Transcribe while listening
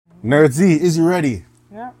Nerd Z, is you ready?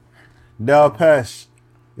 Yeah. Del Pesh,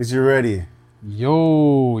 is you ready?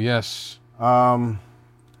 Yo, yes. In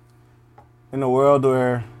a world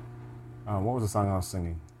where, what was the song I was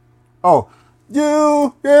singing? Oh,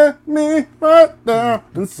 you get me right down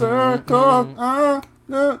in circles.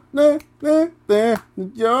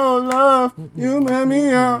 Your love, you made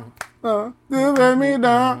me up, you let me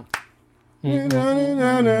down.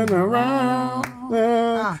 Around.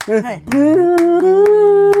 Hey.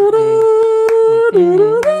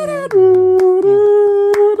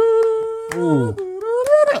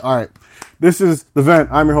 All right, this is the vent.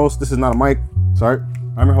 I'm your host. This is not a mic. Sorry,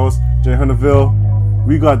 I'm your host, Jay Hunterville.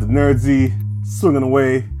 We got the Nerd Z swinging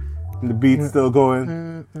away, and the beat's still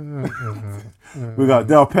going. We got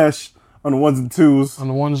Del Pesh on the ones and twos. On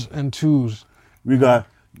the ones and twos. We got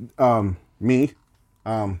me,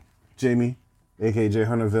 Jamie, aka Jay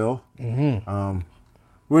Hunterville.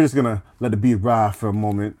 We're just gonna let the beat ride for a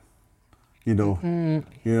moment. You know,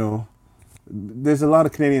 there's a lot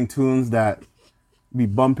of Canadian tunes that be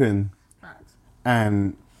bumping,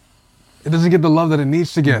 and it doesn't get the love that it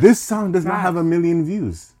needs to get. This song does not have 1 million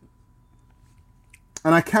views,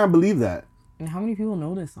 and I can't believe that. And how many people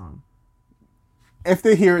know this song? If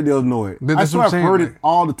they hear it, they'll know it. I swear I've heard it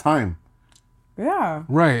all the time. Yeah.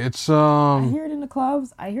 Right. It's I hear it in the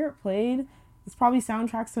clubs. I hear it played. It's probably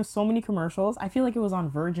soundtracks to so many commercials. I feel like it was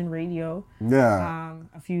on Virgin Radio. Yeah.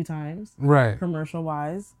 A few times. Right. Commercial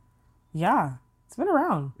wise. Yeah. It's been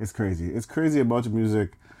around. It's crazy. It's crazy about your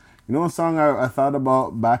music. You know, a song I thought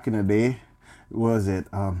about back in the day was it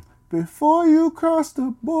Before You Cross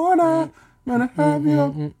the Border, gonna have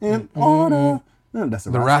you in order. That's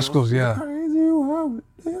the Rascals, yeah. Crazy world.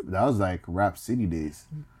 That was like Rap City days.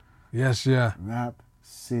 Yes, yeah. Rap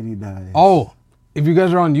City days. Oh, if you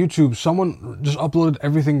guys are on YouTube, someone just uploaded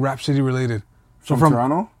everything Rap City related. So from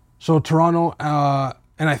Toronto? So Toronto,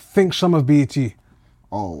 and I think some of BET.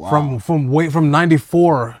 Oh, wow. From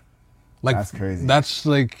 94. Like, that's crazy. That's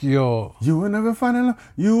like, yo. You will never find a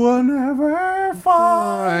love. You will never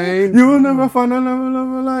find. You will never find a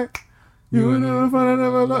love like. You will never find a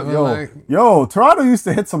love like. Yo, Toronto used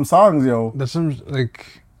to hit some songs, yo. That's some,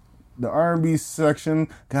 like. The R&B section,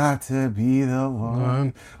 got to be the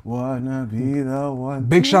one, wanna be the one.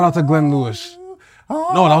 Big shout out to Glenn Lewis.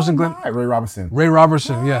 No, that wasn't Glenn. Ray Robertson. Ray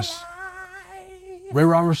Robertson, yes. Ray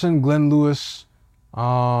Robertson, Glenn Lewis.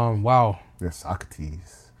 Wow. There's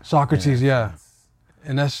Socrates, yeah.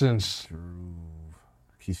 In Essence.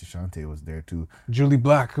 Keisha Shante was there too. Julie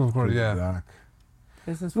Black, of course, yeah. Black.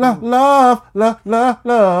 This is love. Nothing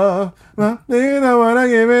I wanna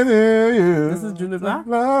give it to you. This is Julie Black?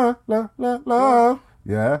 Love.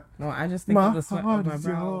 Yeah. No, I just think of the sweat on my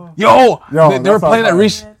brow. Yo, they were playing that.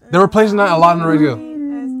 They were playing that a lot on the radio.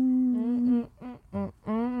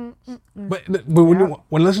 But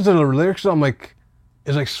when I listen to the lyrics, I'm like,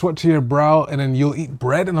 it's like sweat to your brow, and then you'll eat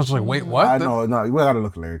bread, and I was like, wait, what? No, you gotta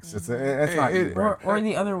look at lyrics. It's not eat bread. Or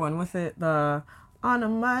the other one with it, the on a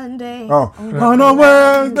Monday. Oh, on a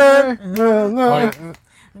Wednesday. I'm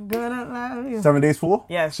gonna love you. 7 Days Fool?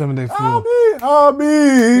 Yes. 7 Day Fool. I'll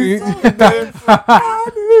be. 7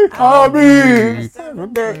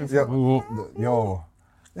 days. Yo,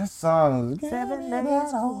 this song. 7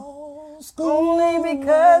 days only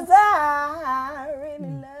because I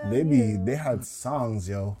really love you. They had songs,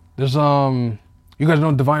 yo. There's you guys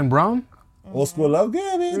know Divine Brown? Old School Love,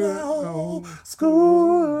 give me the old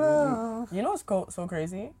school love. You know what's so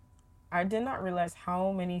crazy? I did not realize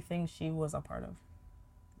how many things she was a part of.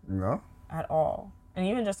 No? At all. And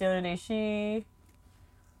even just the other day,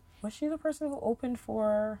 was she the person who opened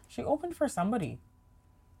for somebody.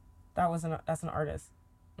 That's an artist,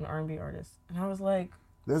 an R&B artist. And I was like,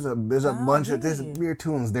 there's a bunch of weird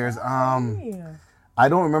tunes. There's I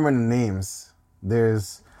don't remember the names.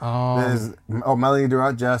 There's Melanie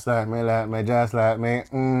Durant, just like me, just like me.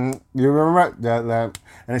 You remember? Just like,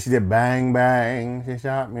 and then she did Bang Bang. She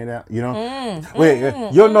shot me down. You know?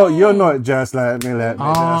 You'll know it. Just like me, just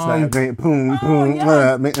like me. Boom, boom,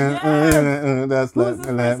 yes. me. Just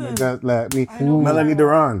like me, just like me. Melanie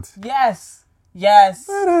Durant. Yes. You know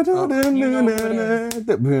who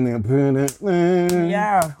it is.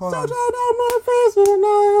 Yeah. Hold on.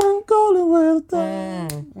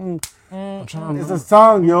 It's a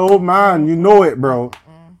song, yo, man. You know it, bro.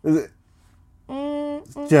 Is it?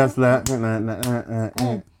 Just like you'll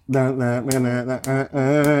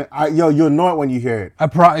know it when you hear it.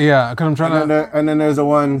 Because I'm trying to. And then there's a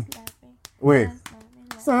one. Wait.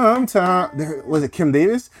 Sometime was it Kim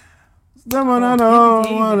Davis? Someone I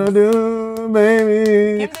don't wanna do,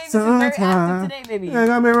 baby. Kim Davis is very active today, baby. I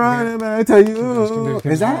got me running back to you.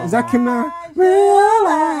 Is that Kim?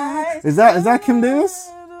 Realize. Is that Kim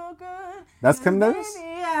Davis? That's Kim Davis?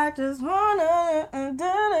 Baby, I just wanna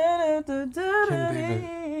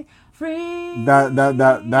Davis. free.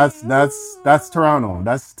 That's Toronto.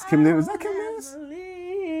 That's Kim Davis. Is that Kim Davis?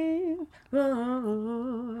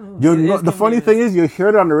 You know, the funny thing is, you hear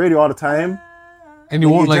it on the radio all the time, And you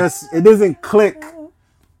won't like. it doesn't click.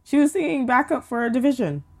 She was singing backup for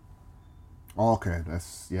Division. Oh, okay,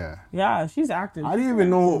 yeah. Yeah, she's active. I didn't even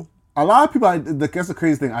know. A lot of people. That's the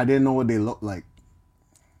crazy thing. I didn't know what they looked like.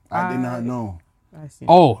 I did not know. I see.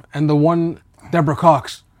 Oh, and the one Deborah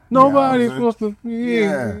Cox. Nobody's Yeah, supposed to.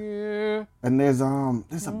 yeah. Yeah. And there's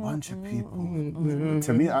a bunch of people.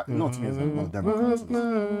 To me, it's about Deborah Cox.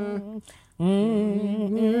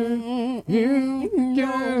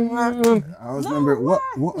 I always remember what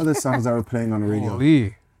other songs I were playing on the radio.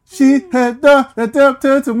 Holy. She had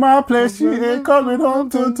the to my place. She ain't coming home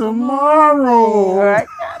till tomorrow. Right.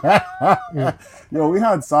 Yo, we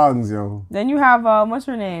had songs, yo. Then you have what's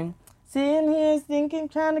her name? Sitting here thinking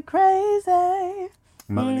kind of crazy.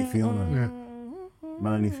 Melanie Fiona.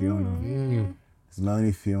 Melanie Fiona. It's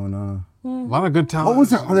Melanie Fiona. A lot of good talent. What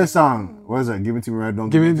was her other song? What was that? Give it to me right. Don't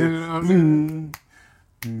Give it to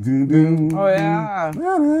Oh yeah.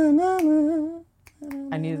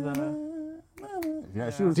 I need the. Yeah,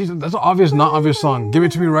 she was. That's an obvious, not obvious song. Give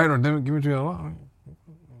it to me right or give it to me a lot.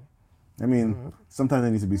 I mean, sometimes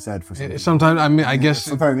it needs to be said for something. Sometimes I guess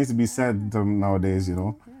Sometimes it needs to be said nowadays, you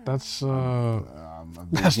know. that's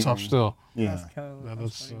tough still. Yeah. That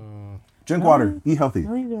is Drink water. Eat healthy.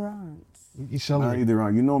 Melanie Durant. eat celery. Melanie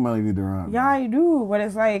Durant. You know Melanie Durant. Yeah, I do, but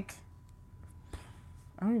it's like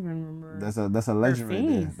I don't even remember. That's a legend right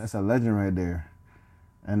there. face. That's a legend right there.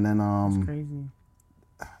 And then It's crazy.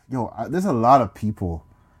 there's a lot of people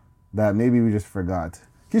that maybe we just forgot.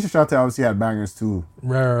 Keisha Shante obviously had bangers too.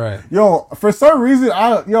 Right. Yo, for some reason,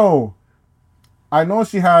 I know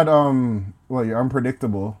she had you're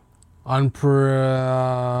unpredictable.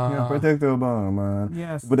 Unpredictable, man.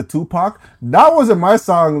 Yes. With the Tupac, that wasn't my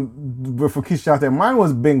song for Keisha Shante. Mine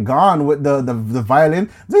was "Been Gone" with the violin.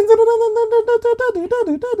 You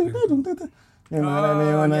know what I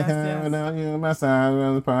mean? When I came without you, my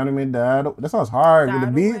son was part of me, dad. That sounds hard with the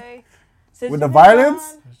beat, with the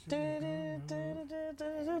violence.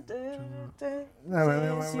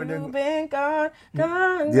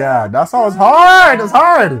 Yeah, that song was hard. It was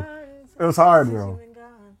hard. It was hard, bro.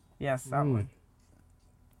 Yes, that one.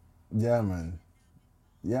 Yeah, man.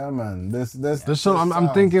 There's some. I'm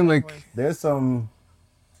thinking like there's some.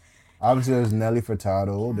 Obviously, there's Nelly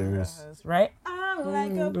Furtado. There's right. I'm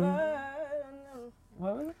like a bird.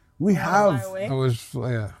 What was it? we have. it was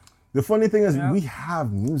The funny thing is, we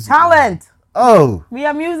have music. Talent. Oh, We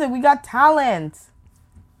have music. We got talent.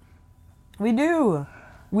 We do.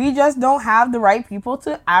 We just don't have the right people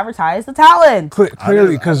to advertise the talent.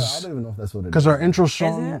 clearly I because don't even know if that's what it is. our intro Is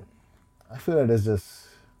song it? I feel like it's just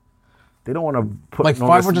they don't want to put like no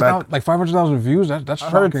 500,000 respect. views. That's I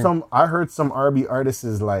heard shocking. some R&B artists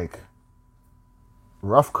is like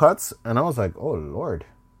rough cuts, and I was like, oh Lord.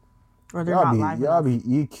 Or they're not live Y'all enough.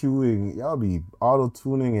 be EQing, y'all be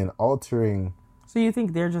auto-tuning and altering. So you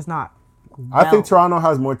think they're just not? I think well Toronto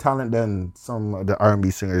has more talent than some of the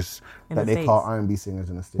R&B singers in that the they call States. R&B singers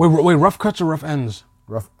in the States. Wait, rough cuts or rough ends?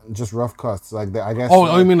 Just rough cuts, like I guess.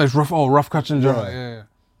 Oh, you mean like rough cuts in general? Yeah. Yeah.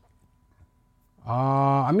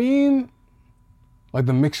 I mean, like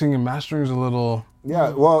the mixing and mastering is a little. Yeah,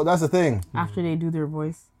 well, that's the thing. After they do their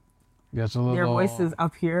voice, Yeah, it's a little. their voice is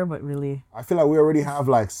up here, but really, I feel like we already have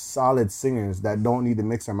like solid singers that don't need the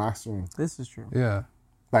mix or mastering, this is true. Yeah.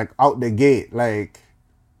 like out the gate, like.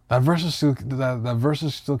 That verse is still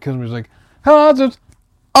kills me. It's like, right.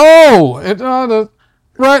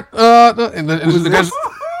 And the guy's,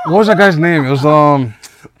 what was that guy's name? It was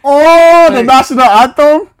Oh, the national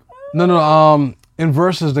anthem. No. In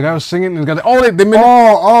verses, the guy was singing, and the guy,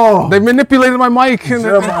 they manipulated my mic.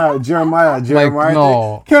 And Jeremiah. Like,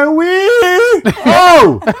 no. Can we?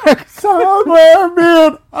 Somewhere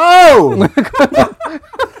being,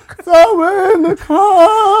 somewhere in the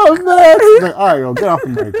comments. Like, all right, yo, get off the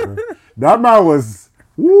mic, bro. That man was.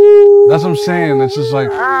 Woo. That's what I'm saying. It's just like,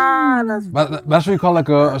 that's what you call like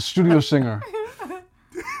a studio singer.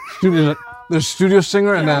 There's studio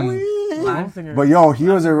singer, and then. Live singer. But yo, he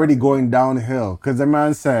was already going downhill because the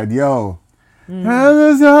man said, yo. And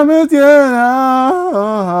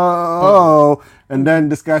then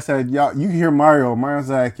this guy said, yo, you hear Mario. Mario's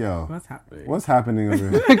like, yo, what's happening over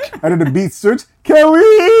here? And then the beat switch. Can we?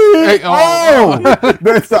 Hey,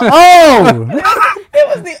 That's the It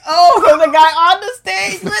was the of the guy on the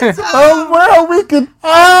stage. well, we can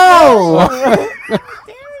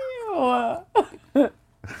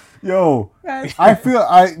Yo, Guys, I feel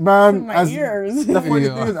man my as ears. the funny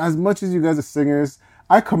thing is, as much as you guys are singers,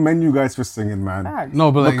 I commend you guys for singing, man. Facts.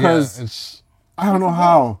 No, but like, Because- yeah, it's I don't know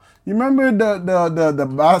how. You remember the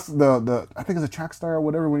boss, the I think it's a track star or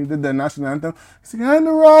whatever when he did the national anthem. He's like, "And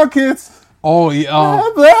the Rockets." oh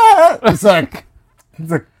yeah. It's like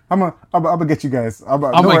I'm gonna get you guys. Don't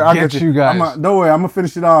I'ma worry, I'll get you guys. Don't worry, I'm gonna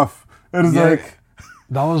finish it off. It is Yeah. like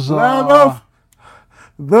That was land of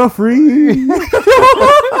the free.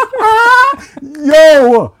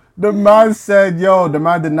 Yo, the man said, the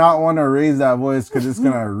man did not want to raise that voice because it's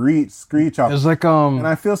gonna screech up. It's like And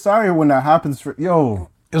I feel sorry when that happens for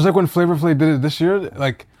It's like when Flavor Flav did it this year.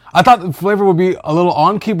 Like I thought Flavor would be a little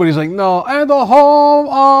on key, but he's like, no, and the home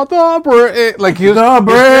of the brave. Like he was the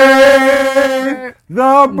brave,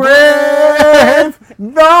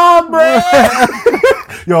 the brave.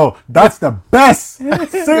 Yo, that's the best.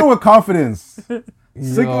 Sing it with confidence. Sing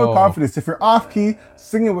it with confidence. If you're off key,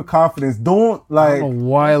 sing it with confidence. Don't I don't know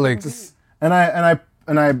why, like,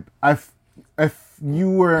 if you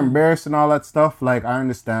were embarrassed and all that stuff, like I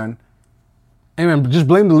understand. hey man, just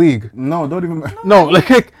blame the league. No, don't even. No,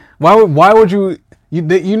 like why would you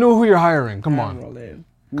know who you're hiring? Come on.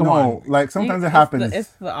 Come on. Like sometimes it happens. It's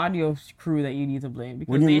the audio crew that you need to blame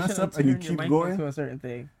because When you they mess should have up and you tuned your keep mic going- into a certain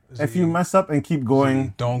thing. If you mess up and keep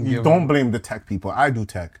going, Don't don't blame the tech people. I do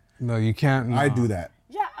tech. No, you can't. No. I do that.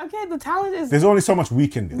 Yeah, okay, the talent is. There's only so much we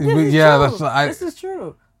can do. This is Yeah, true. that's This is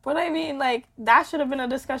true. But I mean, like that should have been a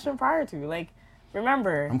discussion prior to. Like,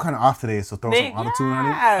 remember? I'm kind of off today, so throw some autotune on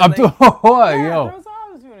it. I'm doing yeah, yo. throw some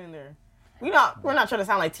autotune in there. We're not trying to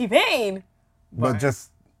sound like T-Pain. But just,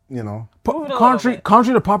 Move it a little Contrary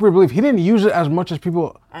bit. to popular belief, he didn't use it as much as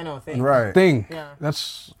people I know. Thing. right. think. Yeah.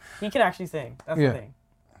 That's He can actually sing. That's Yeah. the thing.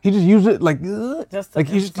 he just used it like Just to like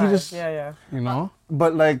he just emphasize. Yeah. you know.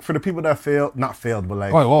 But like for the people that not failed, but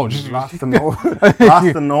like Oh, whoa, just lost the note,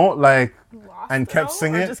 lost the note, like and the kept note,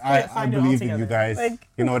 singing or it. just I couldn't find it believe in you altogether? guys. Like-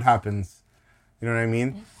 You know what happens. You know what I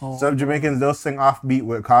mean? Oh. Some Jamaicans they'll sing offbeat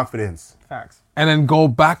with confidence, Facts. And then go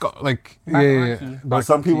back like Back yeah. on key. but Back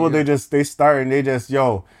some on key, people yeah. they start and they just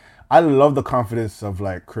I love the confidence of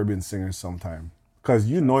like Caribbean singers sometimes because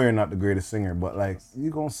you know you're not the greatest singer, but like you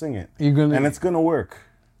gonna sing it You're gonna and it's gonna work.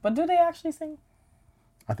 But do they actually sing?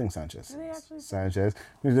 I think Sanchez. they actually- Sanchez.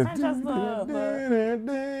 Sanchez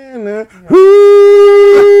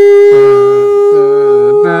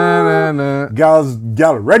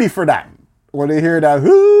Gal ready for that. When they hear that,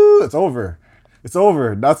 whoo, it's over. It's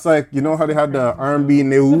over. That's like, you know how they had the R&B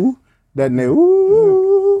new, that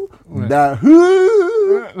new, that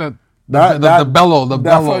whoo, the bellow, the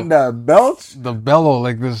bellow, that belch. the bellow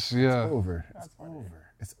like this, yeah. Over. It's over.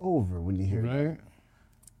 It's over when you hear that. Right,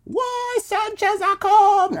 Why Sanchez I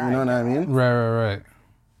come? You know what I mean? right.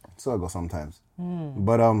 So I go sometimes.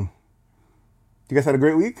 But you guys had a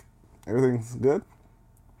great week. Everything's good.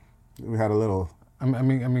 We had a little I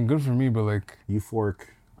mean, good for me, but like, euphoric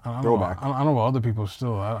I don't throwback. know. I don't know about other people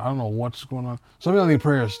still. I don't know what's going on. Some people need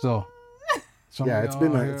prayers still. Some Yeah, of it's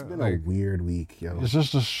been y'all a, here, it's been like, a weird week, yo. It's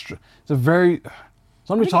just it's a very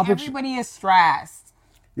so many topics. Everybody is stressed.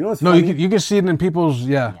 You know what's No, funny? you can see it in people's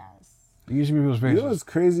Yes. You can see people's You know faces. what's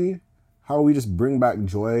crazy? How we just bring back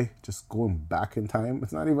joy, just going back in time.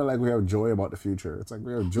 It's not even like we have joy about the future. It's like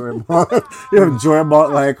we have joy about we have joy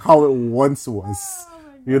about like how it once was.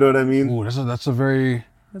 You know what I mean? Ooh, that's a very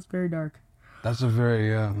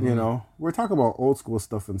yeah. You know, we're talking about old school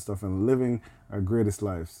stuff and living our greatest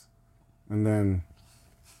lives, and then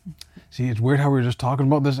See, it's weird how we were just talking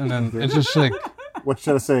about this, and then it's just like what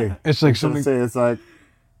should I say? it's like What should I something say? It's like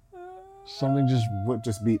something just what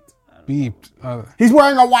just beat. beeped. He's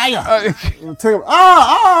wearing a wire. Take him.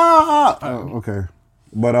 Okay,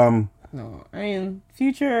 but No, I mean,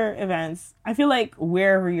 future events. I feel like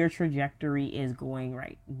wherever your trajectory is going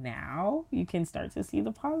right now, you can start to see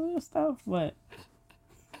the positive stuff, but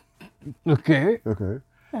Okay.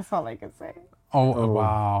 that's all I can say.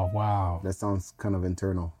 Oh, wow. that sounds kind of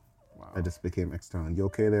internal. I just became external. You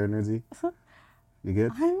okay there, Nerdsy? You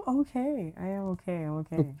good? I'm okay. I am okay. I'm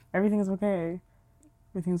okay. Everything's okay.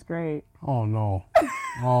 Everything's great. Oh no.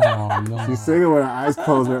 Oh no. She's saying it with her eyes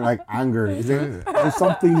closed with like anger. Is it there's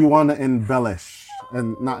something you want to embellish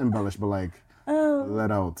and not embellish, but like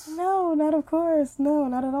let out? No, not of course. No,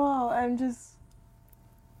 not at all. I'm just.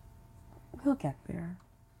 We'll get there.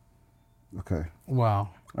 Okay. Wow.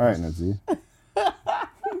 All right, Nerdsy.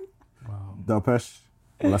 Wow. Delpesh.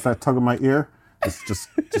 When I start tugging my ear, just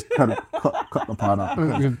cut the pot out.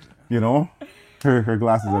 You know, her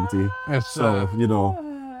glass is empty. It's So you know,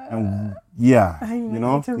 and yeah, you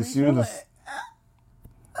know, to you refill just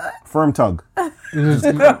firm tug. it's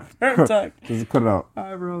Fair talk. Just cut it out.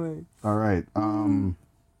 I'm rolling. All right.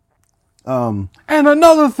 And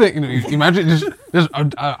another thing, you know, you imagine just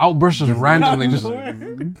outbursts just randomly, just.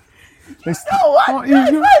 Can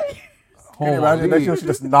you imagine that she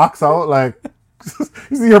just knocks out, like,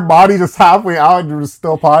 you see her body just halfway out and you're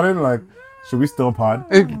still potting? Like, should we still pod?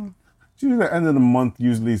 Usually at the end of the month,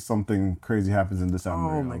 usually something crazy happens in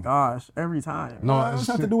December. Oh my gosh, every time. No, It has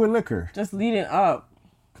to do with liquor. Just leading up.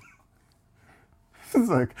 It's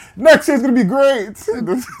like, next year's going to be great.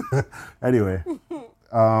 Anyway.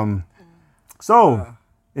 So,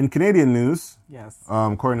 in Canadian news, Yes.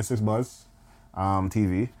 according to 6 Buzz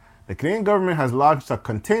TV, the Canadian government has launched a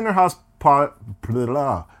container house The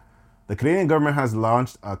Canadian government has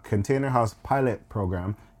launched a container house pilot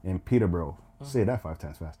program in Peterborough. Say that 5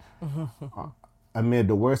 times fast. Amid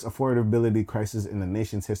the worst affordability crisis in the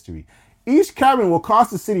nation's history. Each cabin will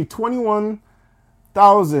cost the city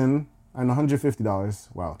 $21,150.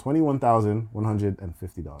 Wow,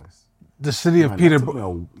 $21,150. The city of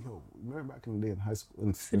Peterborough. Remember back in the day in high school?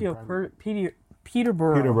 In City of Peterborough.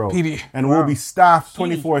 Peterborough. And we'll be staffed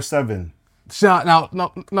 24/7. So now,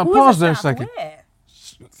 pause there a second. Where?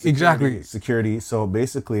 Exactly. Security. So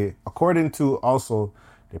basically, according to also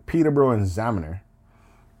the Peterborough Examiner,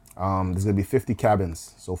 there's going to be 50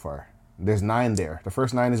 cabins so far. There's 9 there. The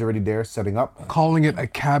first 9 is already there, setting up. Calling it a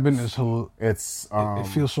cabin is It's it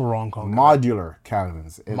feels so wrong. Calling modular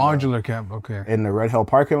cabins. Modular cabin. Okay. In the Red Hill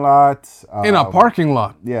parking lot. In a parking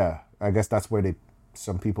lot. Yeah, I guess that's where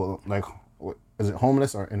some people, like, is it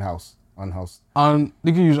homeless or in-house? Unhoused? You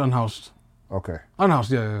can use unhoused. Okay.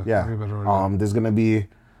 Unhoused, yeah. There's going to be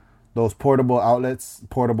those portable outlets,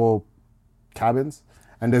 portable cabins.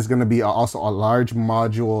 And there's going to be also a large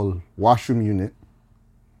module washroom unit.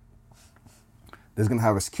 There's going to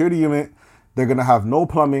have a security unit. They're going to have no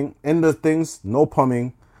plumbing. In the things, no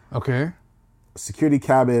plumbing. Okay. A security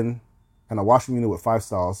cabin and a washroom unit with 5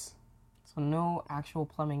 stalls. So no actual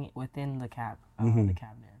plumbing within the cabinet.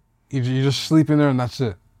 You just sleep in there and that's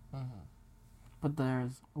it. But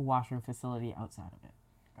there's a washroom facility outside of it.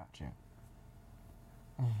 Gotcha.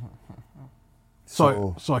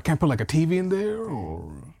 So I can't put like a TV in there?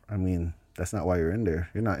 Or? I mean, that's not why you're in there.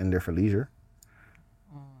 You're not in there for leisure.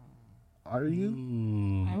 Are you?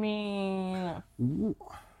 I mean...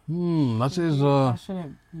 That is...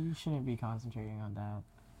 You shouldn't be concentrating on that.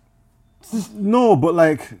 No, but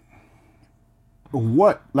like...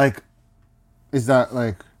 What? Like... Is that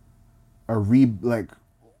like...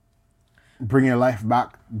 bringing your life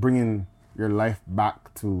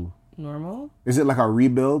back to Normal? Is it like a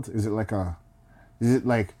rebuild? Is it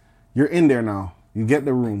like you're in there now, you get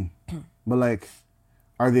the room, but like,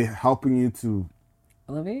 are they helping you to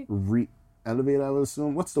elevate? Elevate, I would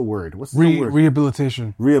assume. What's the word? What's the word?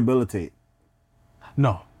 Rehabilitation. Rehabilitate.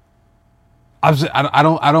 No. I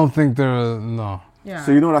don't think they're no. Yeah.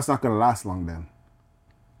 So you know that's not gonna last long then.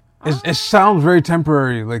 It sounds very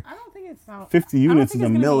temporary. Like I don't think it sounds 50 units is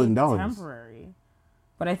 $1 million. Temporary.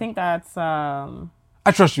 But I think that's I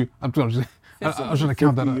trust you. I was trying to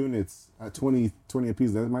count that up. Units at 20 a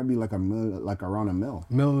piece. That might be like around $1 million.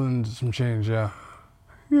 Million some change, yeah.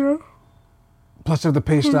 Yeah. Plus they have to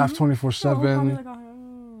pay staff 24/7.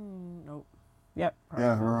 Nope. Yep.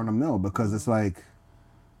 Yeah, around $1 million because it's like,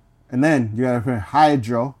 and then you gotta put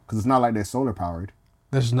hydro because it's not like they're solar powered.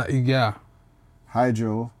 There's not, yeah.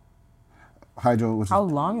 Hydro, which how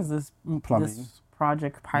long is this plumbing. This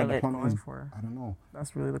project pilot going for? I don't know.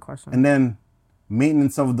 That's really the question. And then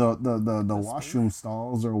maintenance of the washroom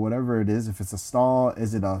stalls or whatever it is. If it's a stall,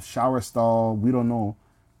 is it a shower stall? We don't know.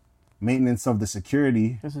 Maintenance of the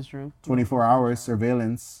security. This is true. 24 hours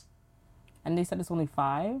surveillance. And they said it's only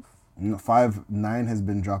 5? No, 9 has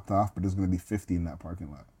been dropped off, but there's going to be 50 in that parking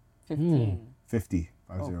lot. 15. 50. 50.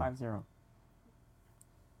 50.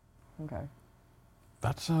 Okay.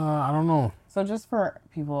 That's, I don't know. So just for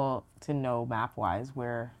people to know map-wise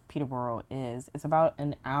where Peterborough is, it's about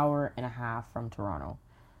an hour and a half from Toronto.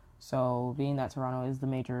 So being that Toronto is the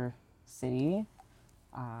major city,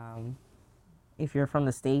 if you're from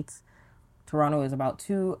the States, Toronto is about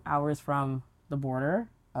 2 hours from the border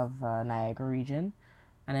of Niagara region.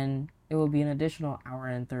 And then it will be an additional hour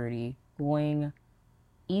and 30 going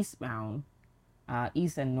eastbound,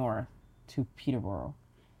 east and north to Peterborough.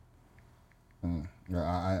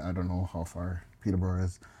 Yeah, I don't know how far Peterborough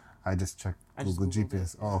is. I just checked Google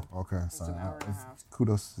GPS. Oh, okay. It's an hour and a half.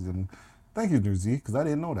 Kudos. Thank you, New Z, because I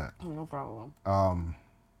didn't know that. No problem.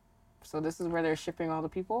 So this is where they're shipping all the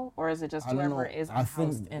people? Or is it just whoever is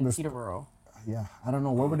unhoused in Peterborough? Yeah, I don't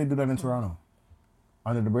know. Where would they do that in Toronto?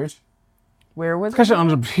 Under the bridge? Where was Especially it?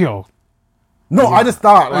 under the hill. No, I just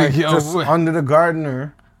thought, just under the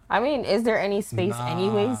gardener. I mean, is there any space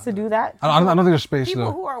anyways to do that? I don't think there's space People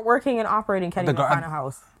though. who are working and operating can't even find a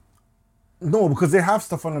house. No, because they have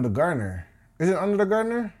stuff under the Gardner. Is it under the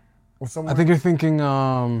Gardner? Or somewhere? I think you're thinking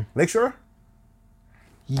Lakeshore?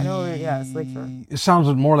 I know. Yeah, it's Lakeshore. It sounds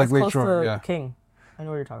more like It's close Lakeshore. to Yeah. King. I know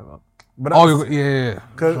what you're talking about. But Yeah.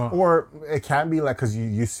 Cause, Sure. or it can be like, because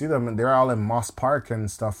you see them and they're all in Moss Park and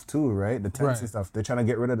stuff too, right? The tents Right. and stuff. They're trying to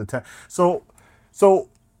get rid of the tent. So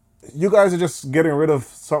you guys are just getting rid of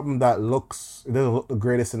something that it doesn't look the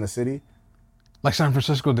greatest in the city, Like San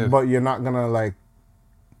Francisco did. but you're not gonna like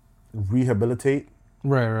rehabilitate.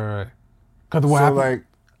 Right. Because what So happened?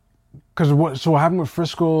 like, So what happened with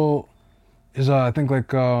Frisco is I think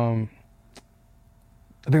like I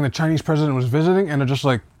think the Chinese president was visiting and they're just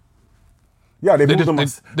like yeah, they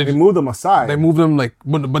moved them aside. they moved them like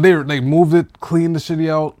but they moved it, cleaned the city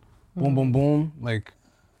out, boom, like.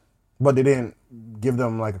 But they didn't give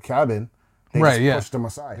them like a cabin. They Right, just yeah. pushed them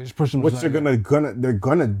aside. They just pushed them which aside, they're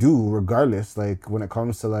gonna do regardless. Like when it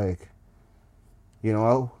comes to like, you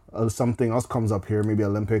know, something else comes up here, maybe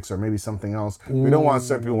Olympics or maybe something else. We don't want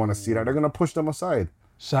certain people want to see that. They're gonna push them aside,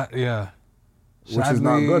 Yeah. which is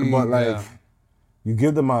not good. But like, yeah. you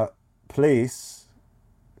give them a place.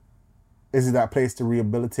 Is it that place to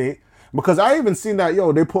rehabilitate? Because I even seen that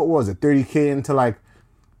they put what was it $30K into like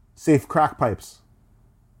safe crack pipes.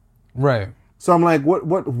 Right. So I'm like,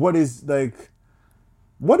 what is like,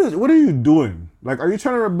 what are you doing? Like, are you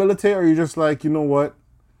trying to rehabilitate, or are you just like, you know what?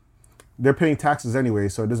 They're paying taxes anyway,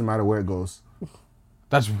 so it doesn't matter where it goes.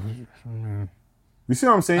 That's. You see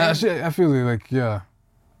what I'm saying? I feel like yeah.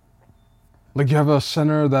 Like you have a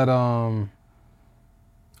center that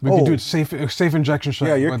we could do it safe injection.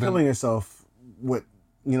 Yeah, you're killing yourself with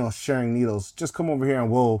sharing needles. Just come over here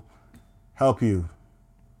and we'll help you.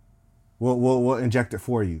 We'll inject it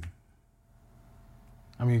for you.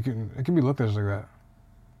 I mean, it can be looked at as like that.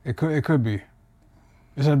 It could be.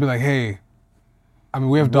 It's gonna be like, hey, I mean,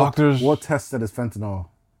 we have doctors. We'll test that it's fentanyl.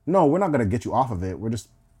 No, we're not gonna get you off of it. We're just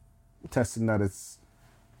testing that it's,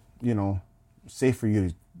 safe for you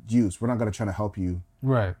to use. We're not gonna try to help you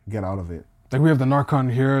get out of it. Like we have the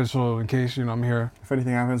Narcon here, so in case I'm here. If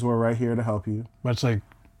anything happens, we're right here to help you. But it's like,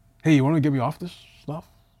 hey, you want to get me off this stuff?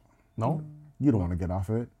 No. You don't want to get off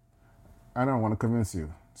it. I don't want to convince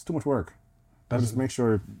you. It's too much work. Just make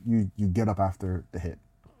sure you get up after the hit.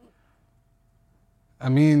 I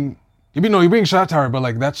mean, you're being satire, but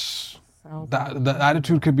like that's the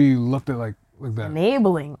attitude could be looked at like that.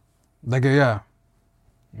 Enabling. Like yeah,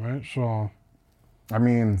 right. So, I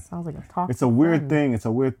mean, sounds like a talk. It's a weird thing. It's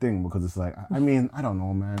a weird thing because it's like, I mean, I don't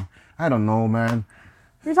know, man.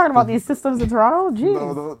 You're talking about these systems in Toronto?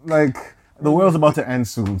 Jeez. Like the world's about to end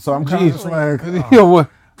soon, so I'm kind of just like, what?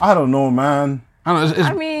 I don't know, man. I don't know.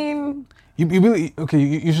 I mean, you really okay?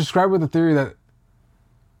 You subscribe with the theory that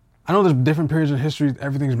I know there's different periods in history.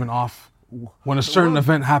 Everything's been off when a certain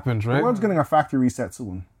event happens, right? The world's getting a factory reset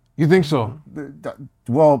soon. You think so?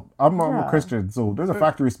 Well, I'm a Christian, so there's a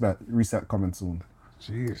factory reset coming soon.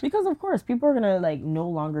 Jeez. Because of course, people are gonna like no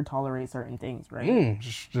longer tolerate certain things, right?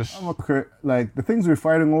 Just like the things we're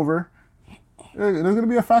fighting over. There's gonna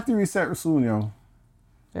be a factory reset soon, yo.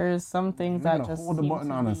 There's some things that just hold the seem button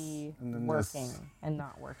to on us, be and then working and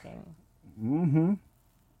not working. Mm-hmm.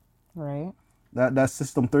 Right. That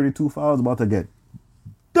system 32 file is about to get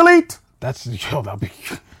delete. that'll be.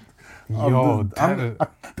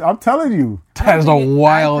 I'm telling you. That is a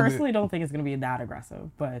wild. I personally don't think it's gonna be that aggressive,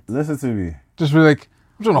 but Listen to me. Just be like,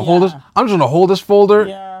 I'm just gonna hold this. I'm just gonna hold this folder.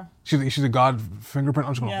 yeah. You see the God fingerprint.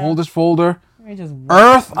 I'm just gonna hold this folder. Let me just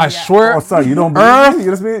Earth, I swear. Oh, sorry, you don't believe me?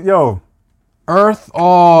 You just mean, yo. Earth.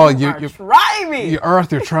 Oh, you're trying me.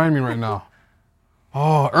 Earth, you're trying me right now.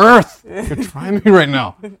 Oh, Earth, you're trying me right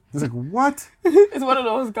now. It's like, what? It's one of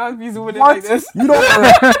those guys be zooming in What? like this. You don't.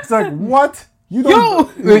 It's like, what? You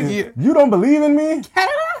don't. You don't believe in me?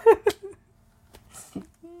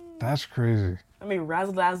 That's crazy. I mean,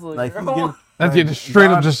 razzle dazzle. Like, girl. That's just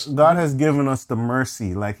straight up just. God has given us the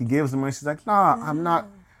mercy. Like, He gave us the mercy. He's like, nah, I'm not.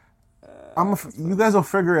 You guys will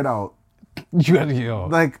figure it out. You gotta yo.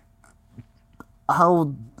 Like,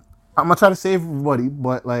 how. I'm gonna try to save everybody,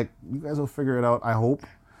 but like, you guys will figure it out. I hope.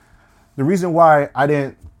 The reason why I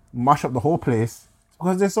didn't mash up the whole place is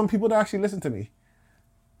because there's some people that actually listen to me.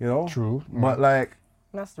 You know. True. But like.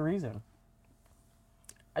 That's the reason.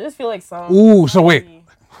 I just feel like some. Ooh, so wait.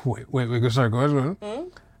 Sorry, go ahead. I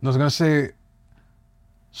was gonna say.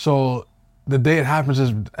 So, the day it happens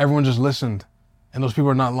is everyone just listened, and those people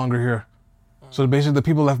are not longer here. So basically, the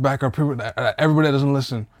people left back are people, everybody that doesn't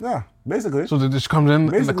listen. Yeah, basically. So it just comes in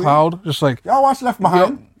the cloud, just like. Y'all watch Left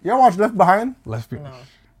Behind? Y'all watch Left Behind? Left Behind.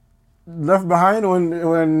 No. Left Behind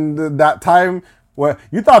when that time where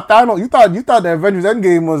you thought Thanos, you thought the Avengers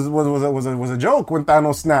Endgame was a joke when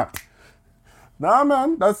Thanos snapped. Nah,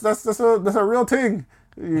 man, that's a real thing.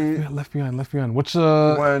 Left Behind. What's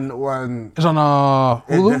When it's on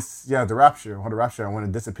Hulu? the Rapture. When the Rapture, when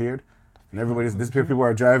it disappeared, and everybody's disappeared. People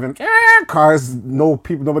are driving cars. No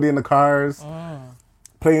people. Nobody in the cars.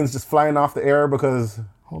 Planes just flying off the air because.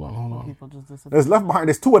 Hold on. People just disappear. There's Left Behind.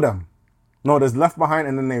 There's two of them. No, there's Left Behind,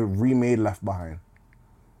 and then they remade Left Behind.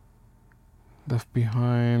 Left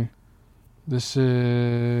Behind. This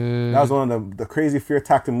is. That was one of the crazy fear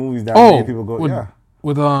tactic movies that made people go.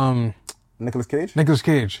 With Nicolas Cage. Nicolas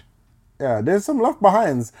Cage. Yeah, there's some Left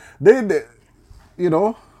Behinds. They you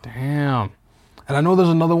know. Damn. And I know there's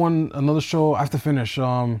another show I have to finish.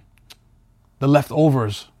 The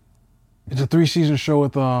Leftovers. It's a 3-season show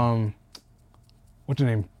with what's her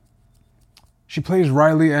name? She plays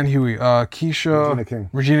Riley and Huey. Keisha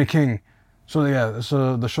Regina King. So yeah, it's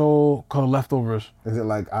the show called Leftovers. Is it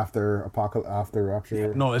like after Rapture?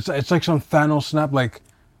 Yeah, no, it's like some Thanos snap. Like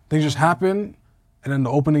things just happen, and then the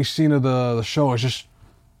opening scene of the show is just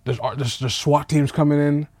there's SWAT teams coming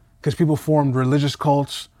in because people formed religious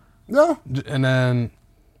cults. Yeah. And then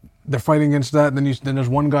they're fighting against that. Then there's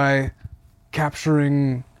one guy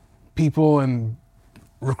capturing people and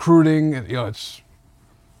recruiting. And, it's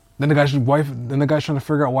then the guy's wife. Then the guy's trying to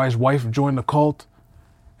figure out why his wife joined the cult.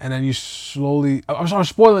 And then you slowly. I was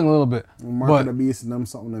spoiling a little bit. Mark of the Beast and them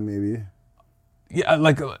something maybe. Yeah,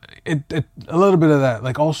 like it a little bit of that.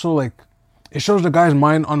 Like also like it shows the guy's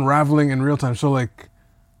mind unraveling in real time. So like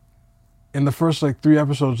in the first like 3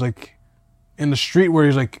 episodes, like in the street where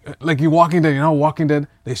he's like you Walking Dead, you know, Walking Dead,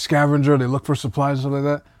 they scavenger, they look for supplies and stuff like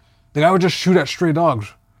that. The guy would just shoot at stray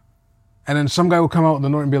dogs. And then some guy would come out in the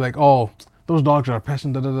north and be like, oh, those dogs are pests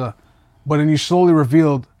and da-da-da. But then you slowly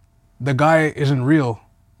revealed the guy isn't real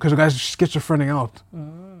because the guy's schizophrenic out.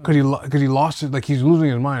 Because he lost it, like he's losing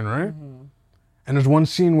his mind, right? Mm-hmm. And there's one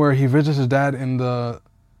scene where he visits his dad in the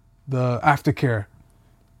aftercare.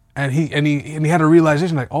 And he had a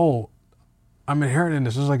realization like, oh, I'm inheriting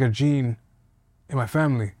this. This is like a gene in my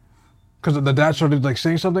family. Because the dad started like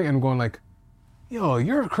saying something and going like, yo,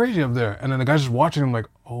 you're crazy up there. And then the guy's just watching him like,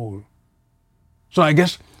 oh. So I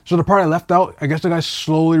guess, the part I left out, I guess the guy's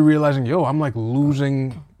slowly realizing, yo, I'm like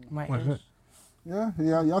losing my edge. Yeah,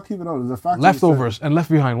 y'all keep it on. The fact Leftovers and Left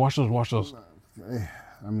Behind. Watch those. Hey,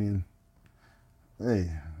 I mean, I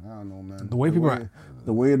don't know, man. The way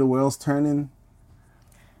the way the world's turning.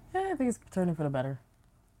 Yeah, I think it's turning for the better.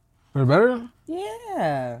 For the better?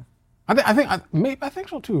 Yeah. I think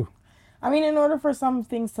so too. I mean, in order for some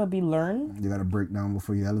things to be learned, you gotta break down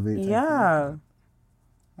before you elevate. Yeah.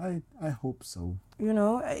 I hope so. You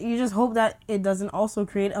know, you just hope that it doesn't also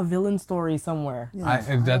create a villain story somewhere. Yeah,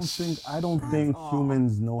 I don't think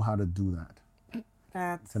humans know how to do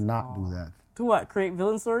that. To not do that. To what? Create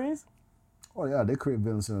villain stories? Oh yeah, they create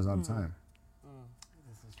villain stories all the time.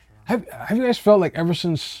 This is true. Have you guys felt like ever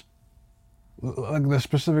since like the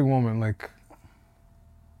specific moment, like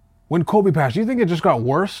when Kobe passed, do you think it just got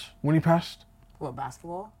worse when he passed? What,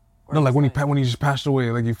 basketball? No, like when he just passed away,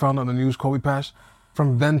 like you found out the news Kobe passed.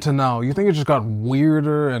 From then to now, you think it just got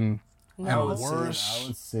weirder and worse? I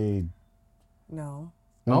would say no.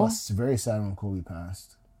 No? I was very sad when Kobe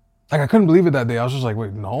passed. Like I couldn't believe it that day. I was just like,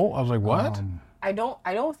 wait, no? I was like, what? I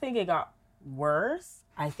don't think it got worse.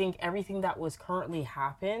 I think everything that was currently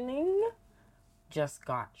happening just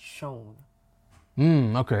got shown.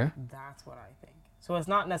 Okay. That's what I think. So it's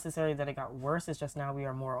not necessarily that it got worse, it's just now we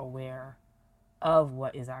are more aware of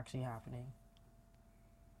what is actually happening.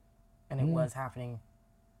 And it was happening,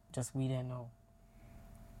 just we didn't know.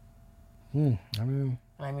 I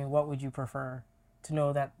mean, what would you prefer? To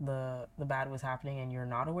know that the bad was happening and you're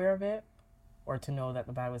not aware of it? Or to know that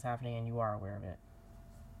the bad was happening and you are aware of it?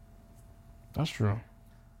 That's true.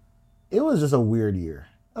 It was just a weird year.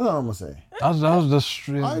 That's all I'm going to say. That was the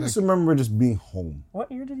street. I just remember just being home.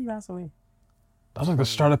 What year did he pass away? That's like the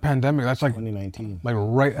start of the pandemic. That's like 2019. Like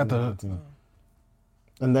right at the...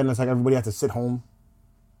 And then it's like everybody had to sit home.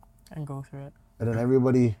 And go through it. And then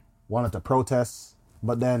everybody wanted to protest,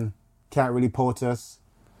 but then can't really protest.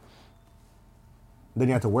 Then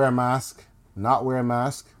you have to wear a mask, not wear a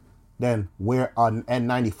mask, then wear an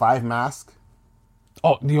N95 mask.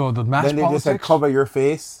 Oh, the mask Then they politics? just said cover your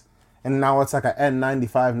face, and now it's like an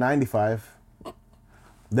N95.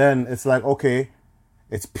 Then it's like, okay,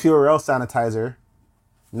 it's Purell sanitizer.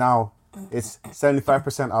 Now it's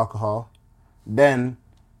 75% alcohol. Then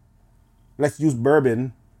let's use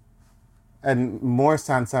bourbon and more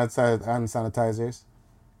sanitizers.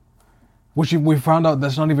 Which we found out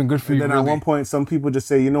that's not even good for you. Then really. at one point, some people just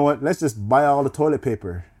say, you know what? Let's just buy all the toilet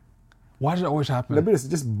paper. Why does it always happen? Let me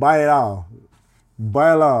just buy it all.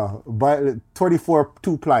 Buy it all. Buy 24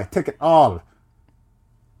 2-ply. Take it all.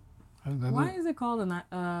 Why is it called a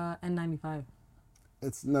N95?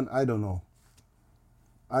 It's none. I don't know.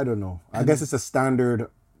 I guess it's a standard,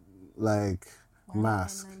 like,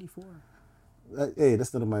 mask. N94. Hey,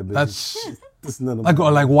 that's none of my business. That's none of like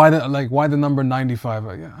my why the number 95?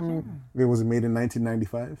 Yeah, I mean, it was made in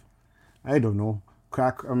 1995. I don't know.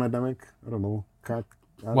 Crack epidemic. I don't know. Crack.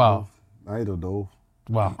 Wow. I don't know.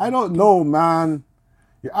 Wow. I don't know, man.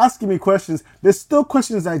 You're asking me questions. There's still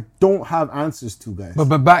questions I don't have answers to, guys.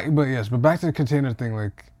 But back to the container thing.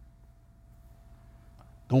 Like,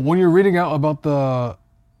 when you're reading out about the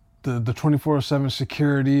 24/7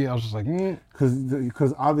 security, I was just like,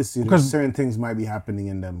 because obviously there's certain things might be happening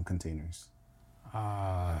in them containers.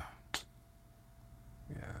 Yeah.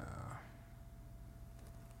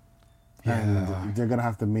 And they're gonna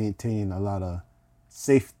have to maintain a lot of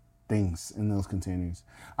safe things in those containers.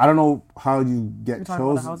 I don't know how you get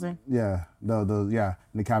chosen. The housing? Yeah, in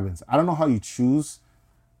the cabins. I don't know how you choose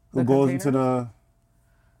who goes into the.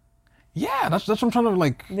 Yeah, that's what I'm trying to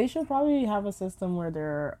like. They should probably have a system where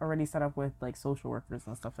they're already set up with like social workers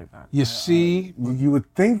and stuff like that. You see, you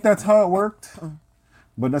would think that's how it worked,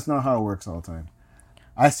 but that's not how it works all the time.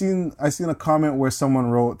 I seen a comment where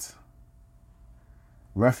someone wrote,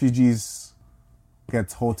 refugees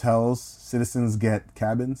get hotels, citizens get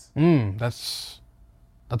cabins. That's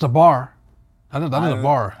a bar. That is a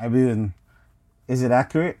bar. I mean, is it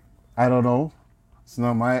accurate? I don't know. It's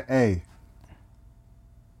not my A.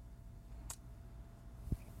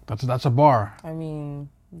 That's a bar. I mean,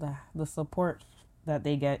 the support that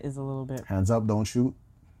they get is a little bit Hands up, don't shoot.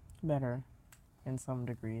 better in some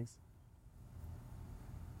degrees.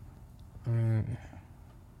 We're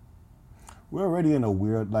already in a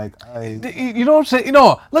weird, You know what I'm saying? You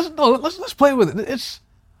know, let's play with it.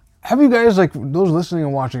 Have you guys, like, those listening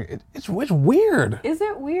and watching? It's weird. Is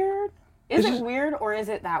it weird? Is it weird, or is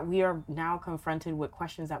it that we are now confronted with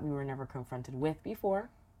questions that we were never confronted with before?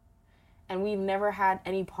 And we've never had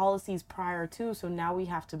any policies prior to, so now we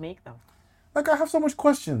have to make them. Like, I have so much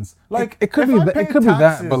questions. Like, it could be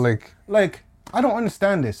that, but like, I don't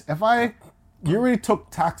understand this. You already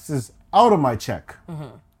took taxes out of my check,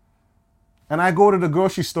 and I go to the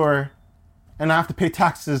grocery store, and I have to pay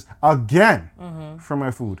taxes again for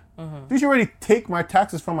my food. Did you already take my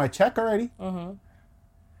taxes from my check already?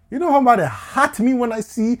 You know how much it hot to me when I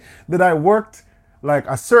see that I worked like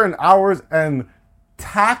a certain hours and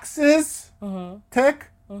taxes take?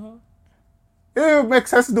 It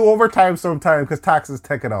makes sense to do overtime sometimes because taxes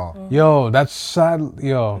take it all. Yo, that's sad.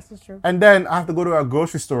 Yo, This is true. And then I have to go to a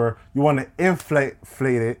grocery store. You want to inflate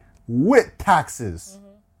it with taxes.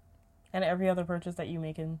 And every other purchase that you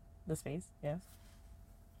make in the space, yes.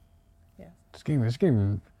 this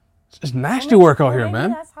game, it's nasty work out here,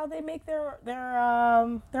 man. That's how they make their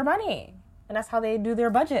money, and that's how they do their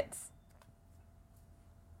budgets.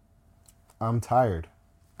 I'm tired.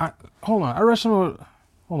 Hold on, I read some.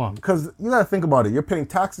 Hold on, because you gotta think about it. You're paying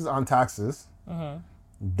taxes on taxes.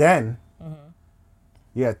 Then,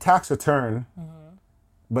 tax return.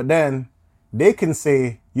 But then they can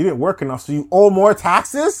say you didn't work enough, so you owe more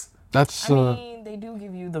taxes. That's. I mean, they do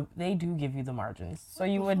give you the margins, so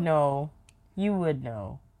you would know.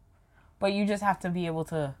 But you just have to be able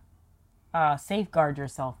to safeguard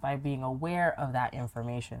yourself by being aware of that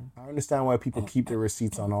information. I understand why people keep their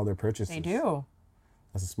receipts on all their purchases. They do.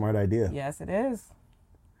 That's a smart idea. Yes, it is.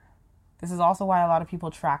 This is also why a lot of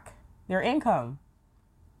people track their income.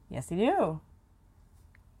 Yes, they do.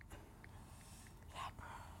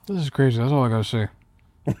 This is crazy. That's all I gotta say.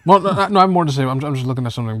 Well, no, I have more to say. I'm just looking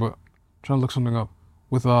at something, but I'm trying to look something up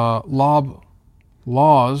with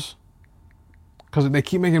laws, because they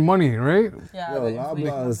keep making money, right? Yeah,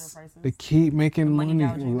 Loblaws. They keep making money.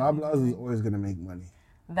 Loblaws is always gonna make money.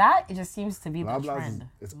 That it just seems to be the Loblaws trend.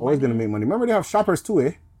 it's always gonna make money. Remember, they have shoppers too,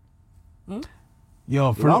 eh?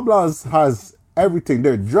 Yo, Loblaws has everything.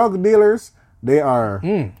 They're drug dealers. They are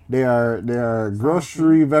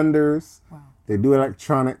grocery vendors. Wow. They do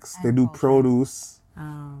electronics. They do produce.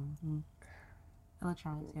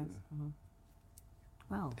 Electronics, yes.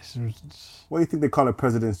 Wow. What do you think they call it?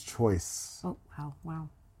 President's choice. Oh, wow.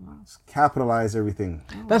 Capitalize everything.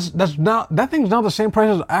 That's now, that thing's now the same price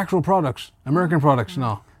as actual products, American products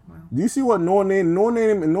now. Do you see what No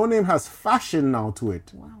Name has fashion now to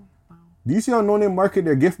it? Wow. Do you see how No Name market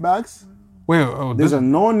their gift bags? Wait, There's a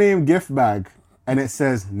No Name gift bag, and it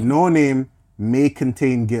says No Name may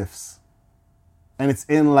contain gifts, and it's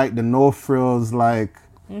in like the no frills like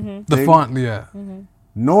the font, yeah.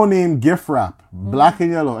 No Name gift wrap, black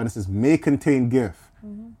and yellow, and it says may contain gift.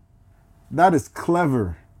 That is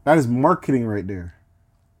clever. That is marketing right there.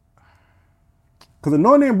 Because a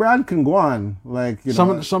No Name brand can go on like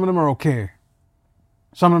Some of them are okay.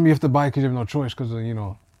 Some of them you have to buy because you have no choice because you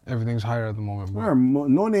know everything's higher at the moment. But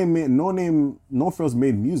No Frills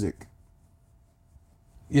made music.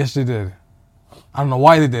 yes, they did. I don't know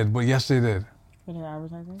why they did, but yes, they did. For their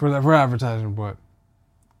advertising? For advertising, but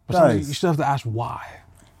sometimes you still have to ask why.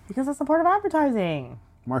 Because that's a part of advertising.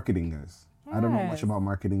 Marketing, guys. Yes. I don't know much about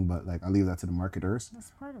marketing, but like I leave that to the marketers.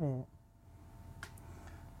 That's part of it.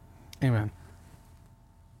 Amen.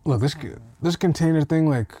 Look, this container thing,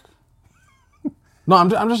 like, no, I'm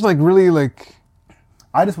just like really like.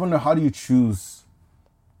 I just wonder, how do you choose?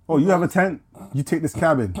 Oh, you have a tent. You take this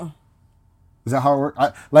cabin. Is that how it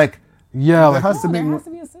works? Yeah, there has to be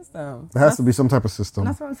a system. There has to be some type of system.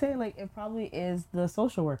 That's what I'm saying. Like, it probably is the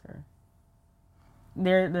social worker.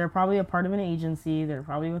 They're probably a part of an agency. They're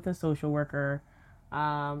probably with a social worker,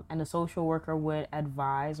 and the social worker would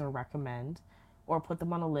advise or recommend, or put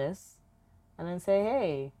them on a list, and then say,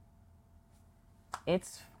 "Hey,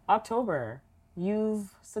 it's October.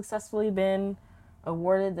 You've successfully been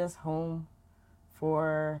awarded this home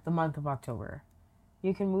for the month of October.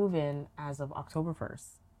 You can move in as of October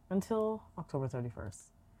 1st until October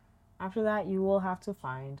 31st. After that, you will have to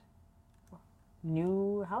find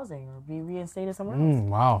new housing or be reinstated somewhere else."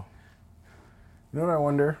 Wow. You know what I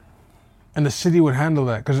wonder? And the city would handle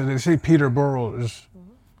that because they say Peterborough is.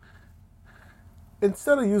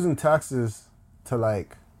 Instead of using taxes to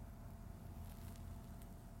like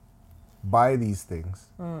buy these things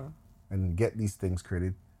and get these things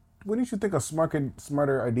created, wouldn't you think a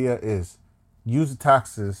smarter idea is use the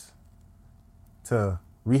taxes to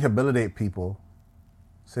rehabilitate people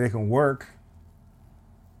so they can work,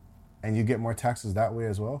 and you get more taxes that way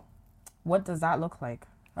as well? What does that look like?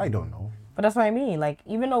 I don't know. But that's what I mean. Like,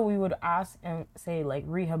 even though we would ask and say, like,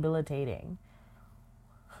 rehabilitating,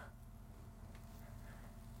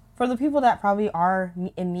 for the people that probably are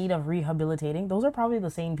in need of rehabilitating, those are probably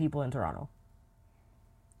the same people in Toronto.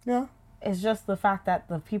 Yeah. It's just the fact that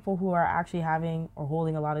the people who are actually having or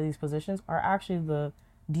holding a lot of these positions are actually the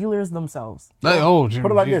dealers themselves. Put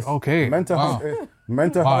it like this. Okay. Mental health.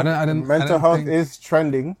 Mental health is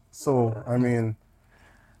trending. So I mean,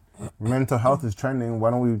 mental health is trending.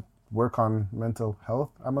 Why don't we work on mental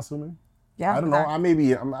health? I'm assuming. Yeah. I don't know.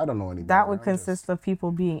 I don't know anything. That would consist of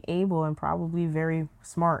people being able and probably very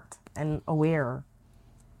smart and aware,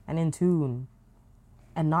 and in tune,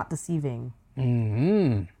 and not deceiving.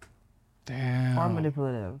 Mm-hmm. Damn. Or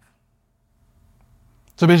manipulative.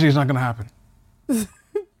 So basically, it's not gonna happen. It's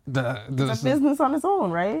a business on its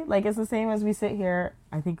own, right? Like, it's the same as we sit here.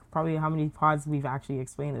 I think probably how many pods we've actually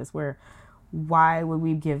explained this, where why would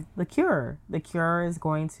we give the cure? The cure is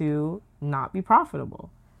going to not be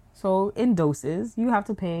profitable. So in doses, you have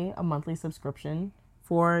to pay a monthly subscription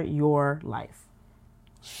for your life.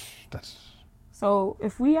 So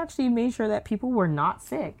if we actually made sure that people were not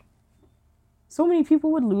sick, so many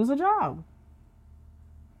people would lose a job.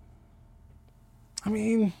 I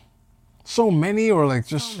mean, so many, or like